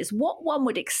story is what one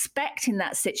would expect in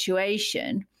that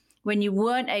situation when you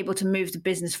weren't able to move the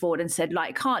business forward and said,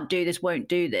 like, can't do this, won't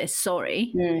do this,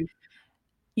 sorry.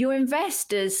 Your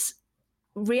investors'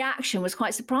 reaction was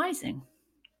quite surprising.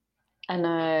 I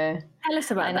know. Tell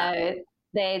us about that. I know.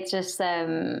 They're just,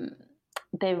 they're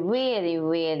really,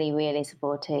 really, really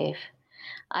supportive.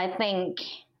 I think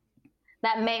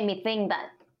that made me think that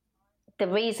the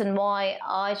reason why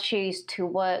I choose to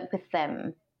work with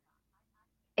them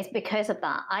is because of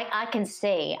that. I can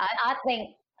see. I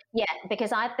think,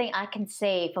 because I think I can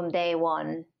see from day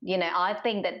one, I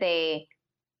think that they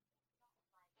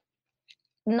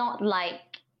not like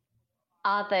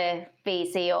other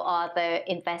VC or other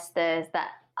investors that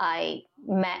I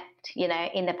met,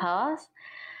 in the past.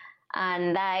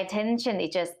 And their attention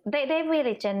is just, they're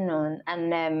really genuine.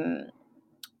 And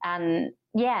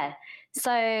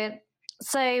So,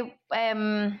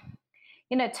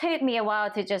 it took me a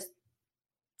while to just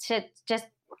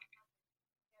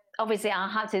obviously I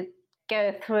had to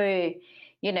go through,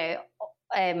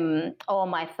 all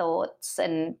my thoughts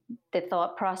and the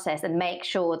thought process and make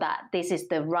sure that this is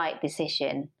the right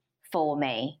decision for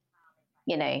me.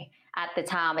 At the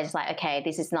time, it's like, okay,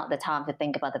 this is not the time to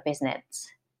think about the business,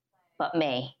 but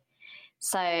me.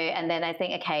 So, and then I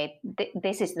think, okay,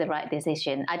 this is the right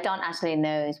decision. I don't actually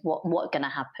know what's going to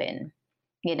happen.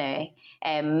 I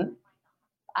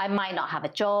might not have a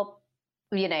job,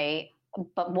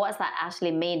 but what's that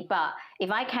actually mean? But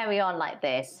if I carry on like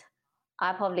this,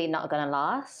 I'm probably not going to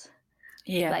last.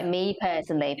 Yeah. Like me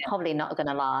personally, probably not going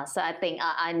to last. So I think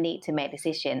I need to make a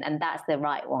decision, and that's the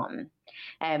right one.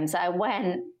 So I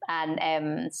went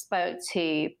and spoke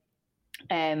to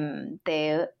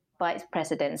the vice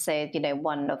president. So,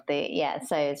 one of the,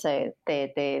 so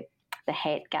the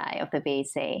head guy of the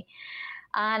VC.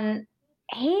 And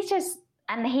he just,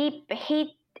 and he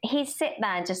sit there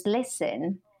and just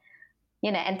listen,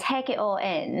 and take it all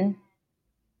in.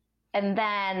 And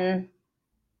then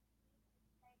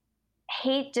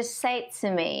he just said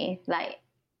to me, like,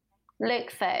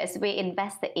 look, first, we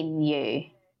invested in you.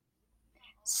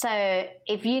 So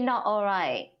if you're not all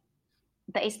right,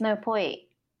 there is no point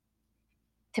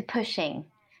to pushing,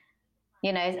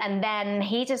 and then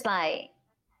he just like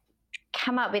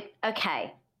come up with,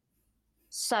 okay,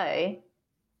 so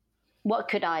what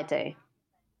could I do?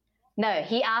 No,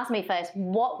 he asked me first,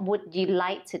 what would you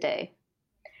like to do?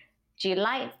 Do you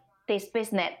like this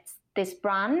business, this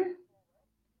brand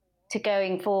to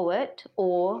going forward,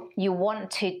 or you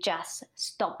want to just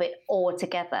stop it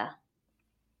altogether?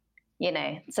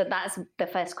 So that's the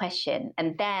first question.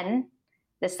 And then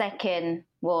the second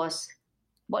was,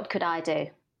 what could I do?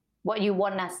 What you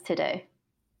want us to do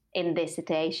in this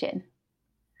situation?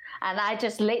 And I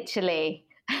just literally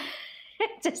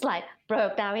just like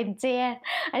broke down in tears.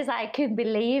 I was like, I couldn't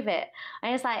believe it.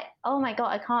 I was like, oh my God,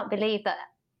 I can't believe that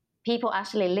people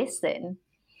actually listen.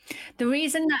 The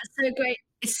reason that's so great,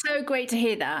 it's so great to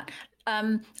hear that.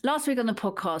 Last week on the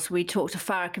podcast, we talked to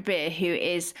Farah Kabir, who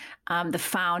is the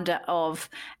founder of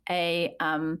a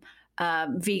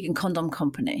vegan condom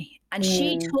company. And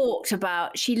she talked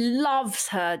about, she loves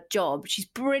her job. She's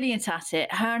brilliant at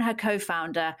it. Her and her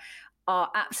co-founder are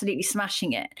absolutely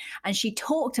smashing it. And she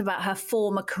talked about her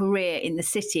former career in the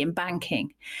city in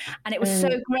banking. And it was so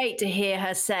great to hear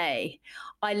her say,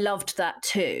 I loved that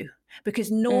too.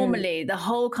 Because normally the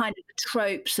whole kind of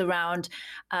tropes around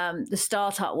the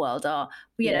startup world are,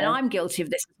 and I'm guilty of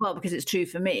this as well because it's true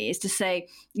for me, is to say,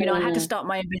 I had to start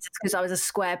my own business because I was a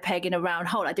square peg in a round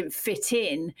hole. I didn't fit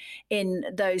in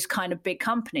those kind of big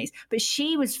companies. But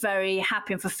she was very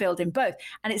happy and fulfilled in both.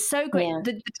 And it's so great. Yeah.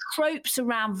 The tropes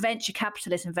around venture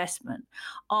capitalist investment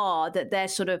are that they're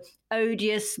sort of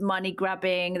odious money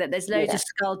grabbing, that there's loads of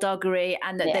skullduggery,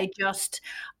 and that they just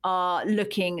are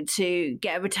looking to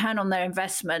get a return on their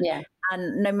investment,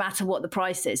 and no matter what the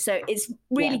price is. So it's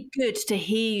really good to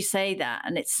hear you say that,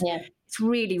 and it's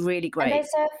really, really great. And they're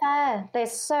so fair. They're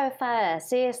so fair.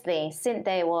 Seriously, since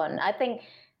day one, I think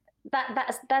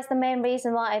that's the main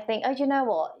reason why I think, oh, you know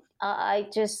what? I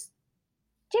just,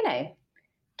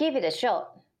 give it a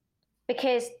shot,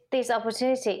 because this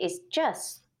opportunity is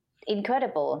just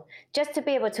incredible. Just to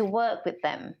be able to work with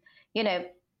them,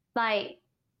 like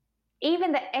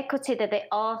even the equity that they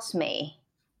asked me,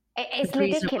 it's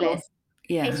ridiculous.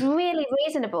 Yeah. It's really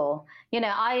reasonable.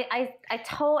 I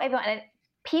told everyone, and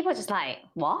people just like,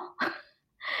 what?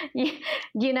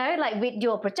 you know, like with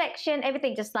your projection,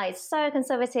 everything just like so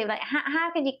conservative. Like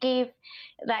how can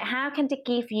they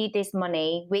give you this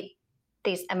money with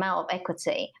this amount of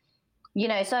equity? You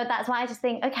know, so that's why I just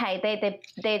think, okay,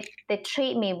 they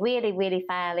treat me really, really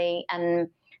fairly, and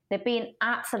they've been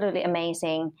absolutely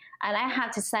amazing. And I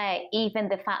have to say, even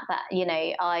the fact that, you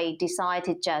know, I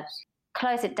decided to just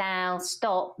close it down,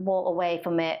 stop, walk away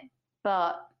from it,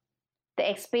 but the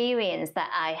experience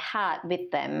that I had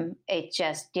with them, it's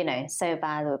just, you know, so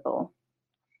valuable.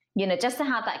 You know, just to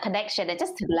have that connection and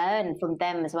just to learn from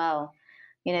them as well.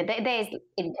 You know, they're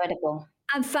incredible.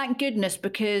 And thank goodness,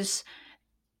 because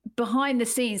behind the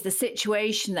scenes, the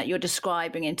situation that you're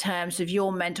describing in terms of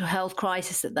your mental health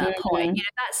crisis at that point, you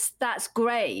know, that's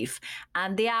grave,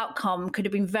 and the outcome could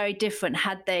have been very different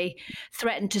had they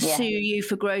threatened to sue you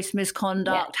for gross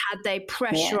misconduct, had they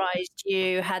pressurized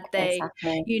you, had they,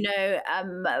 you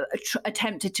know,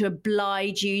 attempted to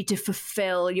oblige you to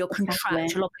fulfill your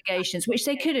contractual obligations, which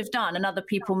they could have done, and other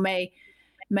people may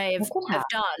have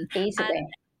done. Easily. And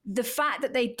the fact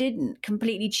that they didn't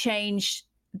completely change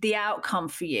the outcome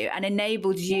for you and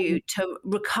enabled you to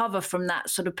recover from that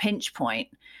sort of pinch point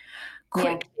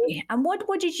quickly. And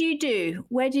what did you do?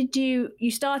 Where did you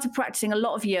started practicing a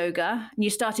lot of yoga, and you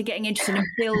started getting interested in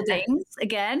buildings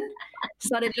again,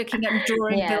 started looking at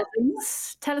drawing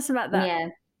buildings. Tell us about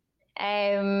that.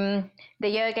 The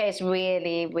yoga is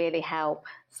really, really helped.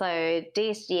 So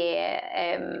this year,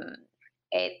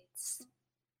 it's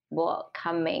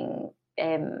coming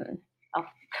of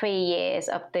 3 years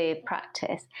of the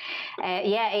practice.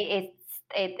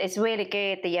 It's really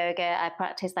good, the yoga. I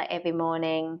practice like every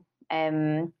morning,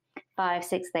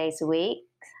 5-6 days a week.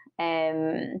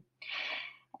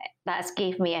 That's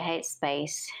give me a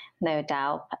headspace, no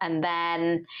doubt. And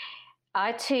then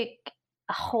I took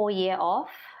a whole year off,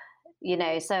 you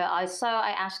know, so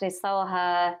I actually saw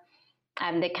her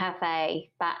the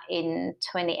cafe back in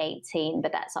 2018,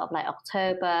 but that's sort of like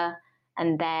October.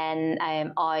 And then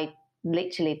I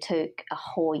literally took a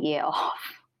whole year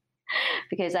off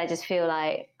because I just feel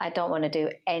like I don't want to do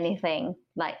anything,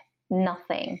 like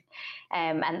nothing.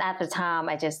 And at the time,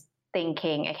 I just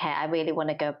thinking, okay, I really want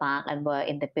to go back and work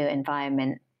in the built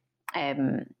environment.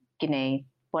 You know,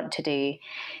 want to do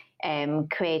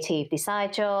creative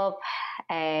design job,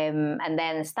 and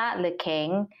then start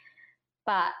looking.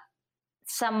 But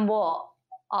somewhat,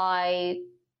 I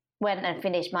went and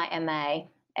finished my MA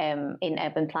in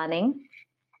urban planning.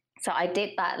 So I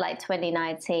did that like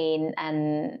 2019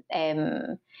 and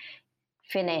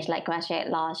finished, like graduate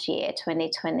last year,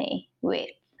 2020, with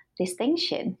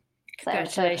distinction. So I'm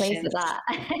so pleased with that.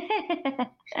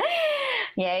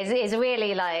 It's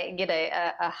really like, you know,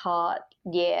 a hard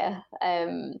year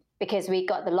because we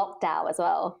got the lockdown as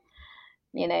well,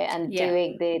 you know, and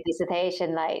doing the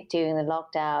dissertation like during the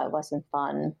lockdown, it wasn't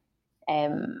fun.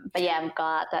 But yeah, I'm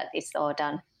glad that it's all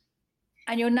done.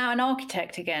 And you're now an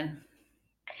architect again.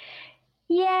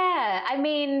 Yeah, I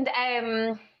mean,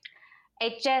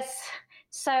 it just,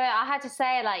 so I had to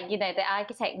say, like, you know, the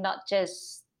architect not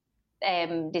just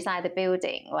design the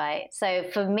building, right? So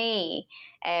for me,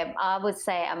 I would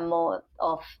say I'm more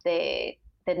of the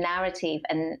narrative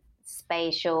and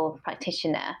spatial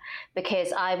practitioner,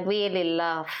 because I really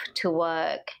love to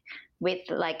work with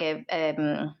like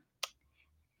a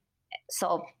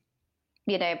sort of,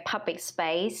 you know, public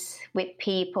space with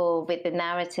people, with the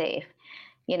narrative.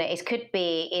 You know, it could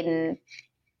be in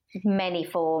many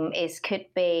forms. It could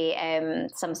be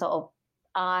some sort of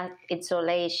art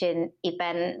installation,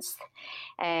 events.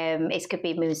 It could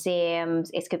be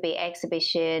museums. It could be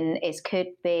exhibition. It could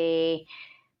be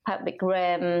public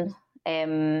room.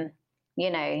 You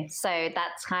know, so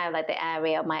that's kind of like the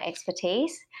area of my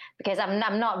expertise, because I'm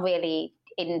not really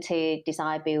into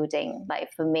design building. Like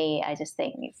for me, I just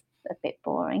think it's a bit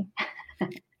boring.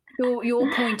 Your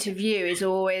point of view is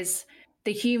always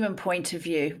the human point of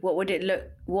view. What would it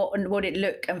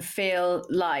look and feel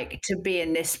like to be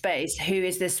in this space? Who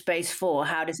is this space for?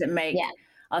 How does it make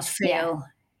us feel?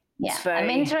 Yeah, I'm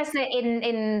interested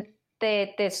in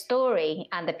the story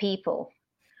and the people.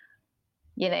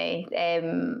 You know,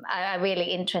 I'm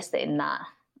really interested in that,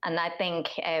 and I think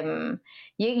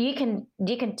you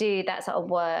can do that sort of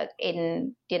work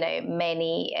in, you know,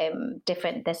 many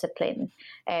different disciplines.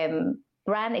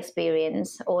 Brand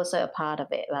experience also a part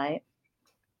of it, right?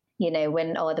 You know,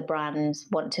 when all the brands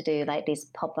want to do like these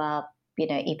pop-up, you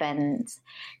know, events,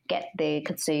 get the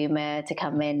consumer to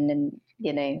come in and,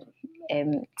 you know,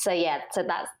 so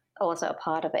that's also a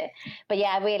part of it. But yeah,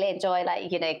 I really enjoy,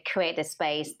 like, you know, create a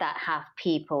space that have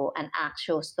people and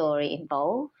actual story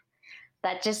involved.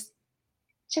 That just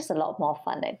a lot more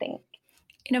fun, I think.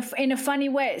 In a funny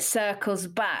way, it circles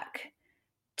back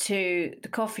to the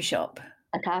coffee shop.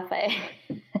 A cafe.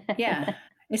 Yeah,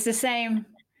 it's the same.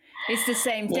 It's the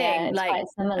same thing. Yeah, it's like quite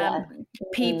similar.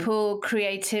 People,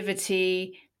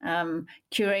 creativity,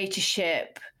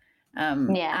 curatorship,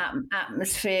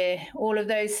 atmosphere, all of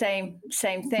those same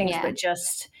things, but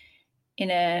just in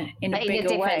a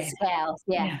bigger way. Scale.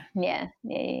 Yeah.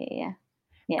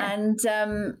 And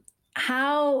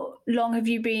how long have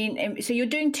you been? So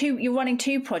you're running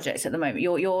two projects at the moment.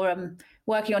 You're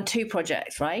working on two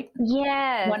projects, right?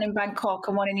 Yeah. One in Bangkok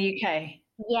and one in the UK.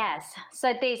 Yes.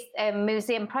 So this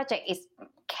museum project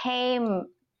came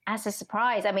as a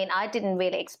surprise. I mean, I didn't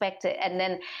really expect it. And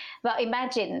then, well,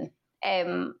 imagine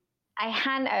I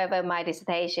hand over my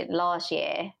dissertation last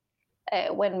year.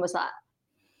 When was that?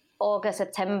 August,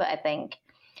 September, I think.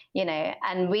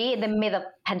 And we in the middle of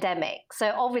pandemic.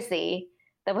 So obviously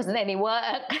there wasn't any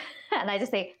work. And I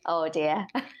just think, oh dear,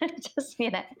 just,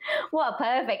 what a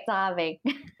perfect timing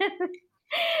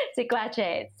to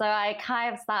graduate. So I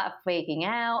kind of started freaking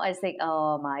out. I think,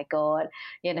 oh my God,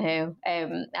 I'm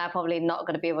probably not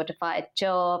going to be able to find a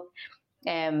job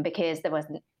because there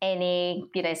wasn't any,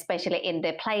 especially in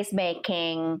the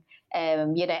placemaking,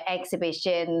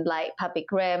 exhibition, like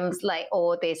public realms, like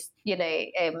all this,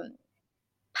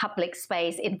 public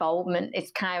space involvement. It's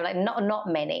kind of like not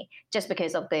many, just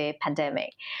because of the pandemic.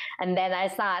 And then I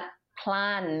start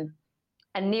plan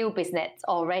a new business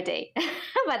already,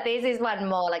 but this is one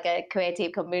more like a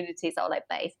creative community sort of like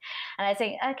base. And I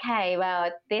think, okay,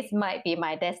 well, this might be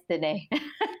my destiny.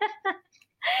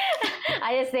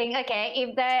 I just think, okay,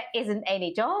 if there isn't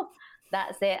any job,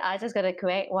 that's it. I just got to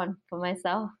create one for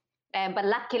myself. But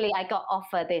luckily, I got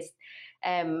offered this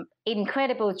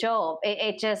incredible job.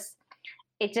 It just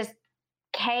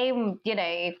came,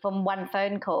 from one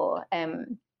phone call.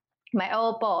 My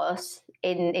old boss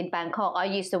in Bangkok, I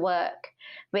used to work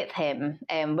with him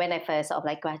when I first sort of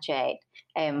like graduate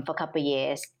for a couple of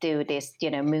years, do this,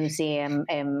 museum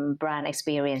brand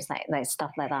experience, like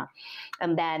stuff like that.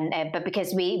 And then, but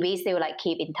because we still like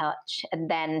keep in touch, and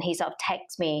then he sort of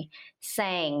texted me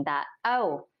saying that,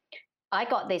 oh, I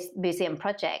got this museum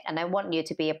project and I want you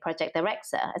to be a project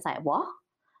director. It's like, what?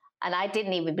 And I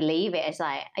didn't even believe it. It's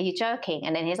like, are you joking?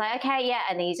 And then he's like, okay, yeah.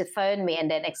 And he just phoned me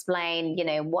and then explained,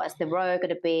 what's the role going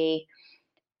to be.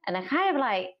 And I kind of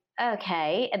like,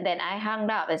 okay. And then I hung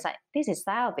up. It's like, this is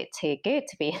sound a bit too good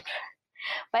to be.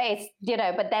 But it's,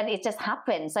 but then it just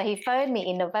happened. So he phoned me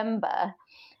in November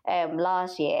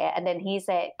last year. And then he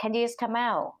said, can you just come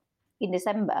out in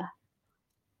December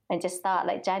and just start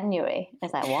like January? I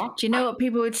was like, what? Do you know what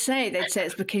people would say? They'd say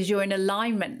it's because you're in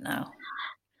alignment now.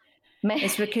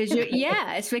 It's because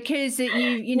it's because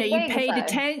you paid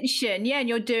attention, and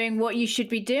you're doing what you should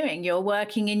be doing. You're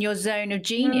working in your zone of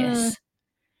genius,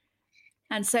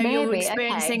 and so you're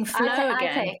experiencing flow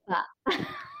again.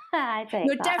 I take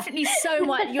you're definitely so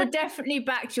much. You're definitely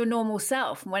back to your normal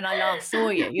self. When I last saw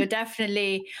you, you're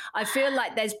definitely. I feel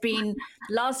like there's been.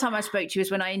 Last time I spoke to you was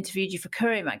when I interviewed you for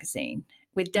Courier magazine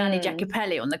with Danny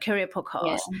Jacopelli on the Courier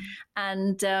podcast,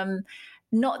 and.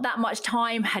 Not that much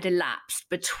time had elapsed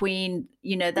between,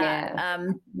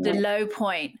 the low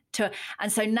point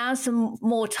and so now some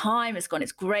more time has gone.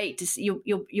 It's great to see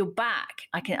you're back.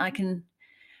 I can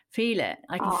feel it.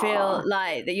 I can feel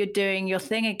like that you're doing your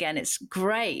thing again. It's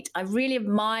great. I really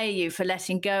admire you for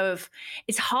letting go of.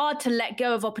 It's hard to let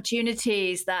go of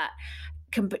opportunities that.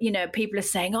 People are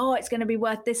saying, oh, it's going to be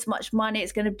worth this much money,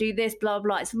 it's going to do this, blah,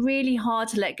 blah. It's really hard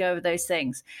to let go of those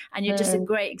things. And you're just a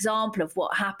great example of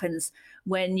what happens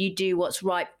when you do what's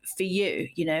right for you,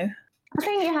 I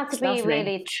think you have to be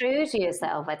really true to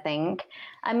yourself, I think.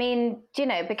 I mean,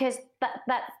 because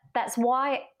that's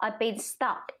why I've been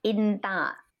stuck in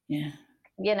that,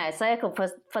 circle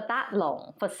for that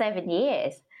long, for 7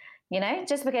 years,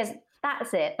 just because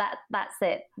that's it. That's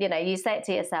it. You say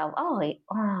to yourself,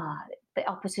 the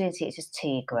opportunity is just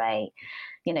too great.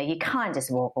 You can't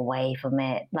just walk away from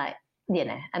it. Like,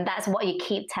 and that's what you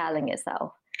keep telling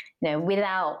yourself,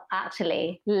 without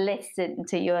actually listening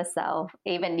to yourself.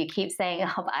 Even you keep saying,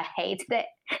 oh, but I hated it.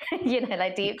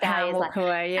 Like deep down, it's like,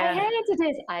 away, I hated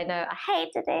this. I know, I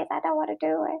hated this. I don't want to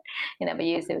do it. But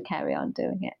you still carry on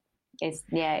doing it.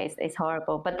 It's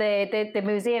horrible. But the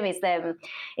museum is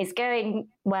going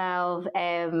well.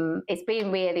 It's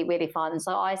been really, really fun.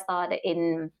 So I started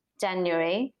in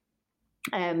January,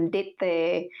 did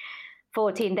the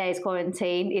 14 days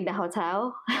quarantine in the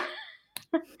hotel,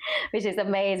 which is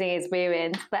amazing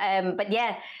experience. But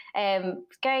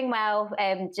going well.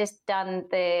 Just done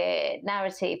the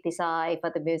narrative design for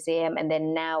the museum, and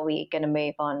then now we're going to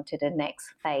move on to the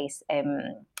next phase.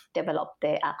 Develop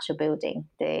the actual building,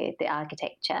 the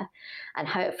architecture, and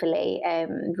hopefully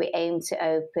we aim to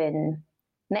open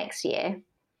next year,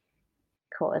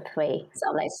 Q3, sort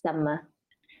of like summer.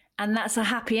 And that's a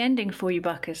happy ending for you,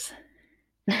 Buckers.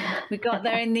 We got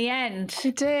there in the end.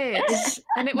 We did,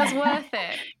 and it was worth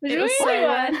it. It was so really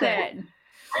worth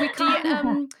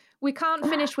it. We can't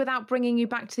finish without bringing you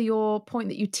back to your point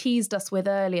that you teased us with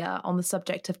earlier on the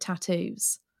subject of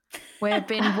tattoos. We've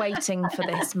been waiting for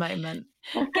this moment.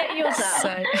 Get yours out.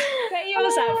 Get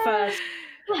yours out first.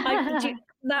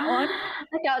 That one.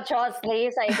 I got short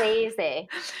sleeves, so it's easy.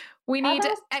 We need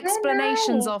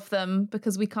explanations of them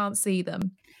because we can't see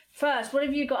them. First, what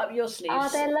have you got up your sleeves? Oh,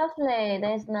 they're lovely.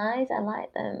 They're nice. I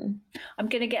like them. I'm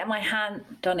going to get my hand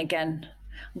done again.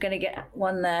 I'm going to get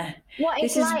one there. What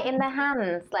is like in the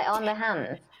hands, like on the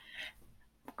hands?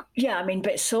 Yeah, I mean, a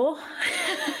bit sore.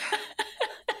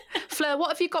 Fleur, what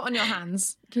have you got on your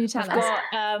hands? Can you tell us?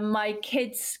 I've got my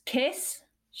kid's kiss.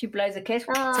 She blows a kiss.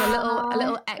 So a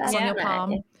little X on your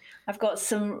palm. I've got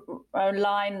some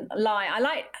line.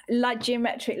 I like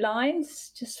geometric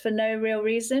lines just for no real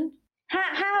reason.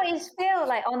 How it feel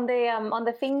like on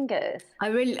the fingers? I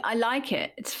like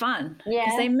it. It's fun. Yeah.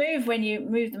 Because they move when you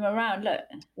move them around. Look.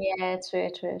 Yeah, true.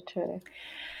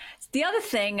 The other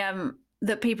thing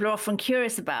that people are often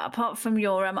curious about, apart from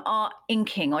your art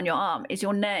inking on your arm, is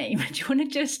your name. Do you want to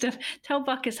just tell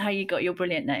Buckers how you got your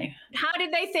brilliant name? How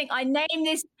did they think I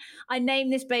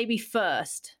named this baby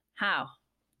first? How?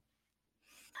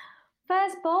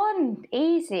 Firstborn,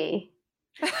 easy.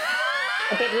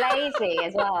 A bit lazy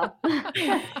as well.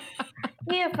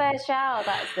 Your first child,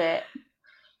 that's it.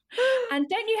 And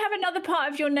don't you have another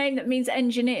part of your name that means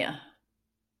engineer?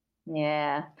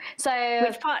 Yeah. So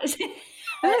which part is it?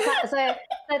 So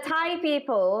the Thai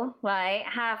people, right,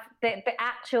 have the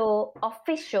actual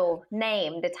official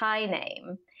name, the Thai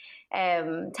name,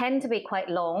 tend to be quite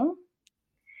long.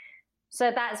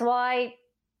 So that's why,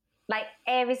 like,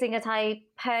 every single Thai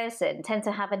person tends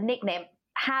to have a nickname.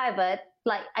 However,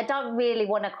 like, I don't really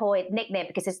want to call it nickname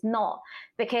because it's not.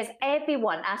 Because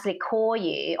everyone actually call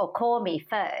you or call me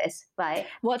first, right?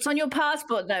 What's on your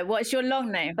passport, though? What's your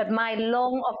long name? But my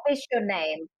long official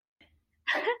name.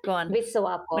 Go on.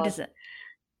 Visuapon. What is it?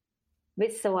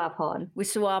 Visuapon.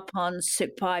 Visuapon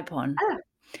Sukpaipon.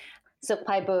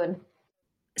 Sukpaipon.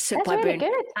 Sukpaipon. That's really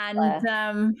good.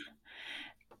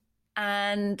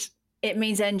 And it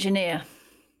means engineer.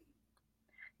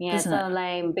 Yeah, so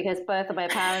lame because both of my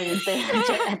parents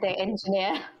they're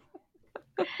engineer.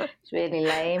 It's really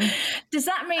lame. Does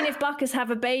that mean if Buckers has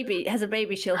a baby,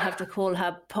 she'll have to call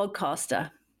her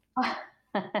podcaster?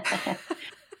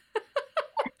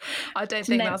 I don't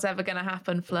think that's ever going to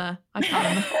happen, Fleur. I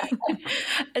can't.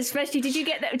 Especially, did you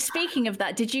get that? Speaking of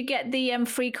that, did you get the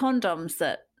free condoms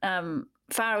that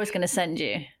Farah was going to send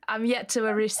you? I'm yet to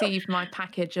receive my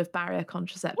package of barrier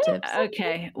contraceptives.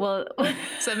 Okay, well,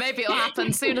 so maybe it'll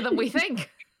happen sooner than we think.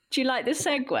 Do you like the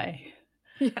segue?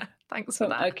 Yeah, thanks for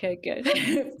that. Okay, good.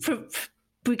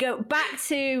 We go back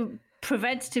to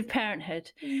preventative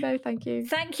parenthood. No, thank you.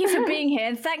 Thank you for being here,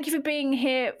 and thank you for being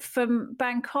here from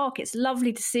Bangkok. It's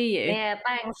lovely to see you. Yeah,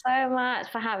 thanks so much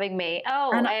for having me.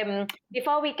 Oh,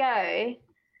 before we go,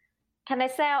 can I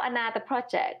sell another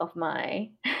project of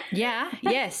mine? Yeah,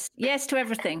 yes to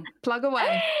everything. Plug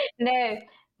away. No,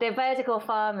 the vertical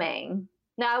farming.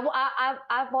 No,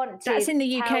 I want to. That's in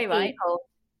the UK, right?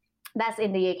 That's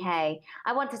in the UK.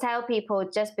 I want to tell people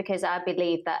just because I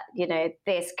believe that,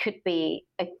 this could be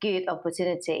a good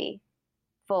opportunity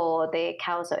for the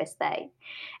council estate.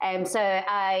 So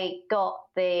I got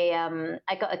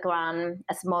a grant,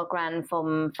 a small grant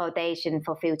from Foundation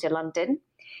for Future London,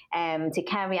 to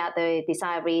carry out the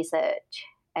design research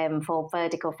for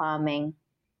vertical farming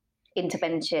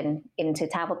intervention into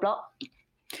tower block.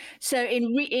 So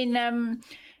in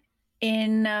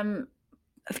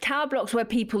tower blocks where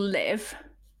people live,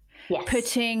 yes.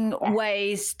 putting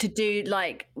ways to do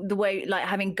like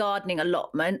having gardening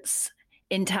allotments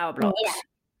in tower blocks,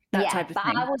 that type of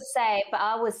thing. I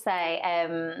would say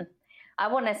I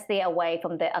want to stay away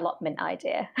from the allotment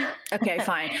idea. Okay,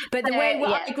 fine. But the way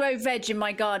I grow veg in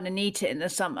my garden and eat it in the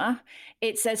summer,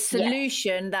 it's a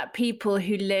solution that people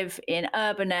who live in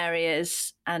urban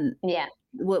areas and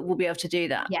will be able to do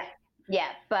that. Yeah.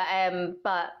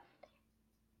 But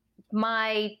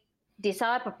my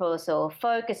design proposal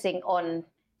focusing on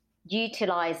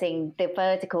utilizing the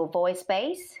vertical void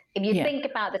space. If you think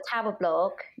about the tower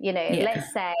block,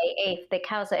 let's say if the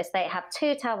council estate have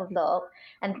 2 tower blocks,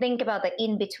 and think about the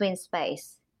in-between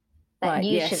space that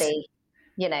usually,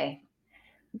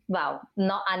 well,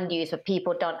 not unused, but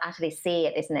people don't actually see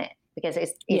it, isn't it? Because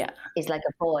it's like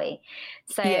a void.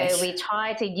 So we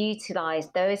try to utilize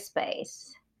those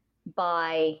space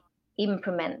by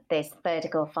implement this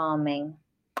vertical farming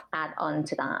add on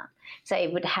to that. So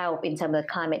it would help in terms of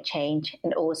climate change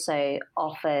and also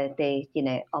offer the,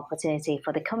 opportunity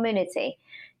for the community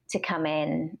to come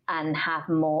in and have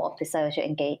more of the social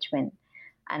engagement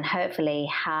and hopefully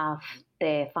have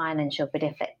the financial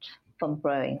benefit from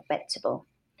growing vegetable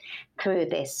through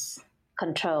this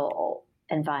control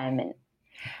environment.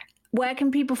 Where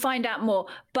can people find out more?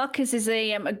 Buckers is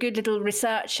a good little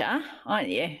researcher, aren't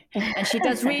you? And she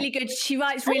does she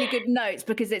writes really good notes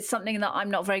because it's something that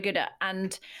I'm not very good at.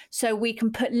 And so we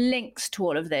can put links to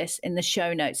all of this in the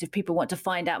show notes if people want to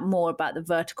find out more about the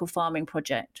vertical farming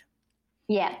project.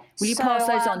 Yeah. Will you pass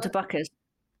those on to Buckers?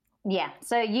 Yeah.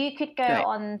 So you could go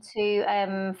on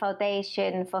to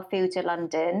Foundation for Future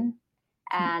London,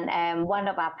 and one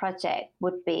of our projects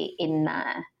would be in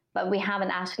there. But we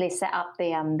haven't actually set up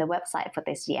the website for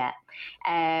this yet.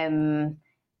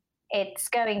 It's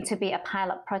going to be a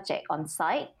pilot project on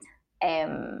site,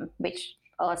 which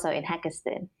also in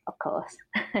Haggerston, of course.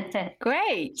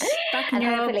 Great. Back in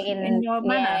your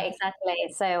manor. Yeah, exactly.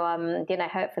 So,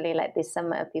 hopefully like this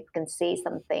summer people can see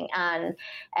something. And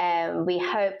we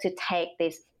hope to take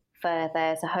this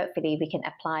further. So hopefully we can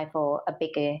apply for a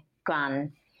bigger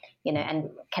grant, and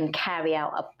can carry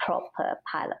out a proper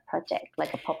pilot project,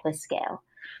 like a proper scale.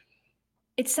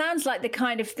 It sounds like the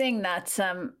kind of thing that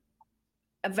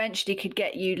eventually could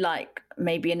get you like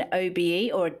maybe an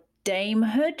OBE or a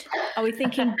damehood. Are we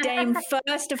thinking Dame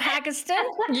First of Haggerston?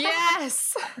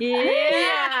 Yes.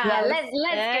 Yeah. Let's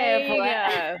go for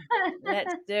it.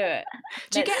 Let's do it.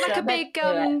 Do you get like a big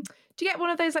do you get one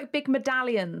of those like big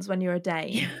medallions when you're a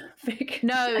dame?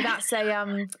 No, that's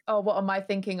a what am I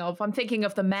thinking of? I'm thinking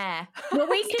of the mayor. Well,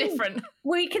 different.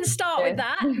 We can start with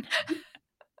that.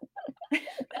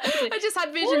 I just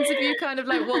had visions of you kind of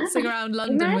like waltzing around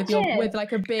London with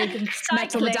like a big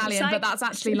metal medallion, but that's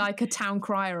actually like a town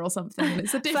crier or something.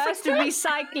 It's a different. First to be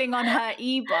cycling on her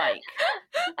e-bike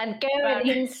and go and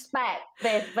inspect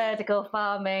this vertical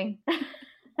farming.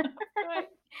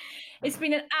 It's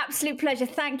been an absolute pleasure.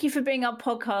 Thank you for being our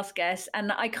podcast guest.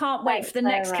 And I can't wait for the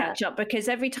next catch up, because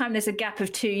every time there's a gap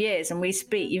of 2 years and we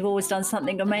speak, you've always done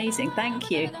something amazing. Thank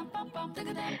you.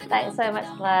 Thanks so much,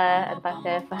 Claire and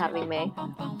Becca, for having me.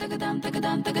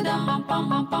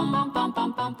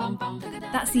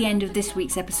 That's the end of this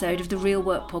week's episode of the Real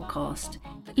Work Podcast.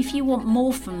 If you want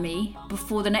more from me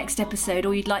before the next episode,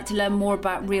 or you'd like to learn more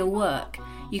about real work,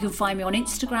 you can find me on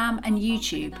Instagram and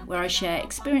YouTube, where I share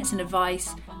experience and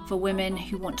advice for women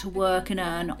who want to work and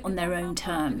earn on their own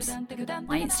terms.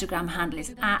 My Instagram handle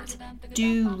is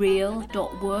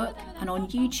 @doreal.work, and on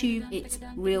YouTube it's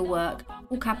Real Work,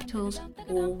 all capitals,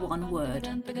 all one word.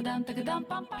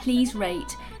 Please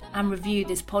rate and review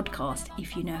this podcast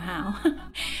if you know how,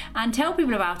 and tell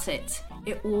people about it.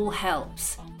 It all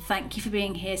helps. Thank you for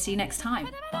being here. See you next time.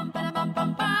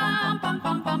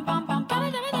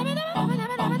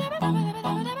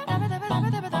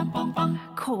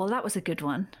 Cool, well, that was a good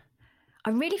one. I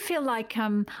really feel like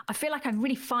I'm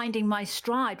really finding my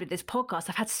stride with this podcast.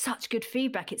 I've had such good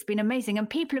feedback. It's been amazing. And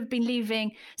people have been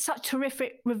leaving such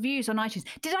terrific reviews on iTunes.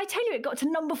 Did I tell you it got to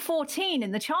number 14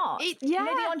 in the chart? Yeah.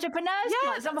 Lady Entrepreneurs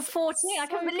Club, it's number 14. I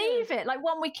can't believe it. Like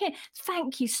 1 week in.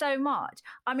 Thank you so much.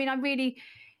 I mean,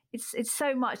 it's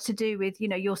so much to do with,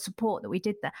 your support that we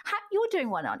did there. You're doing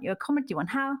one, aren't you? A comedy one.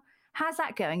 How's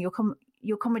that going? Your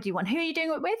comedy one. Who are you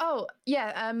doing it with? Oh,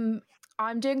 yeah.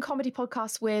 I'm doing a comedy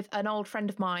podcast with an old friend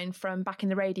of mine from back in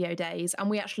the radio days. And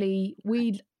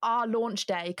our launch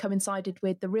day coincided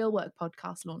with the Real Work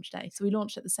podcast launch day. So we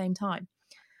launched at the same time.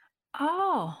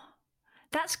 Oh,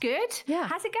 that's good. Yeah.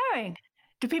 How's it going?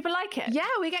 Do people like it? Yeah,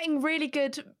 we're getting really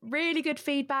good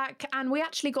feedback. And we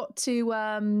actually got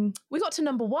to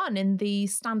number 1 in the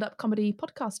stand-up comedy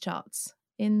podcast charts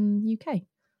in UK.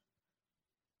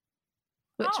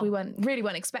 Which we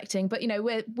weren't expecting, but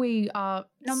we are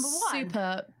number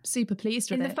 1, super pleased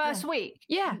with it in the first week.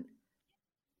 Yeah,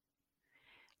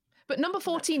 but number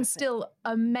 14 still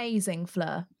amazing,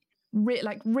 Fleur.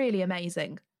 Really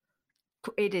amazing.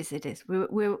 It is.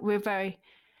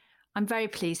 I'm very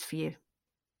pleased for you.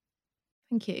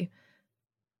 Thank you.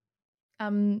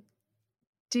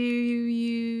 Do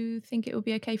you think it would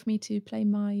be okay for me to play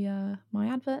my my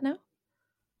advert now?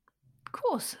 Of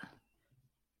course.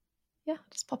 Yeah,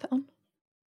 just pop it on.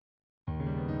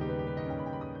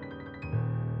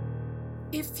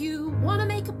 If you want to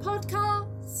make a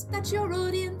podcast that your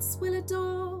audience will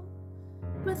adore,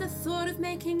 but the thought of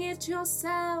making it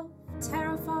yourself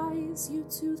terrifies you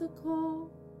to the core,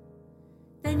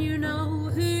 then you know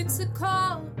who to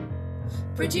call.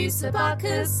 Producer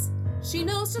Buckers, she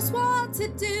knows just what to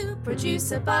do.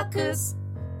 Producer Buckers,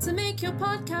 to make your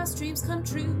podcast dreams come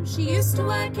true. She used to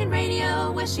work in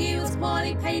radio where she was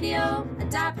poorly paid, a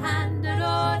dab hand at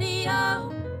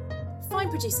audio.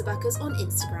 Find Producer Buckers on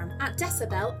Instagram at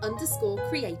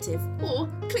decibel_creative or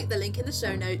click the link in the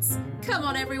show notes. Come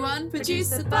on everyone,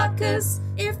 Producer Buckers.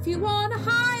 If you want to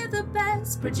hire the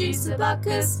best Producer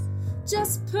Buckers,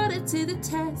 just put it to the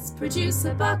test.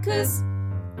 Producer Buckers,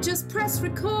 just press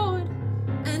record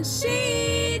and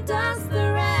she does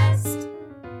the rest.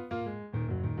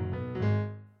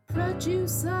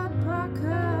 Producer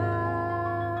Buckers.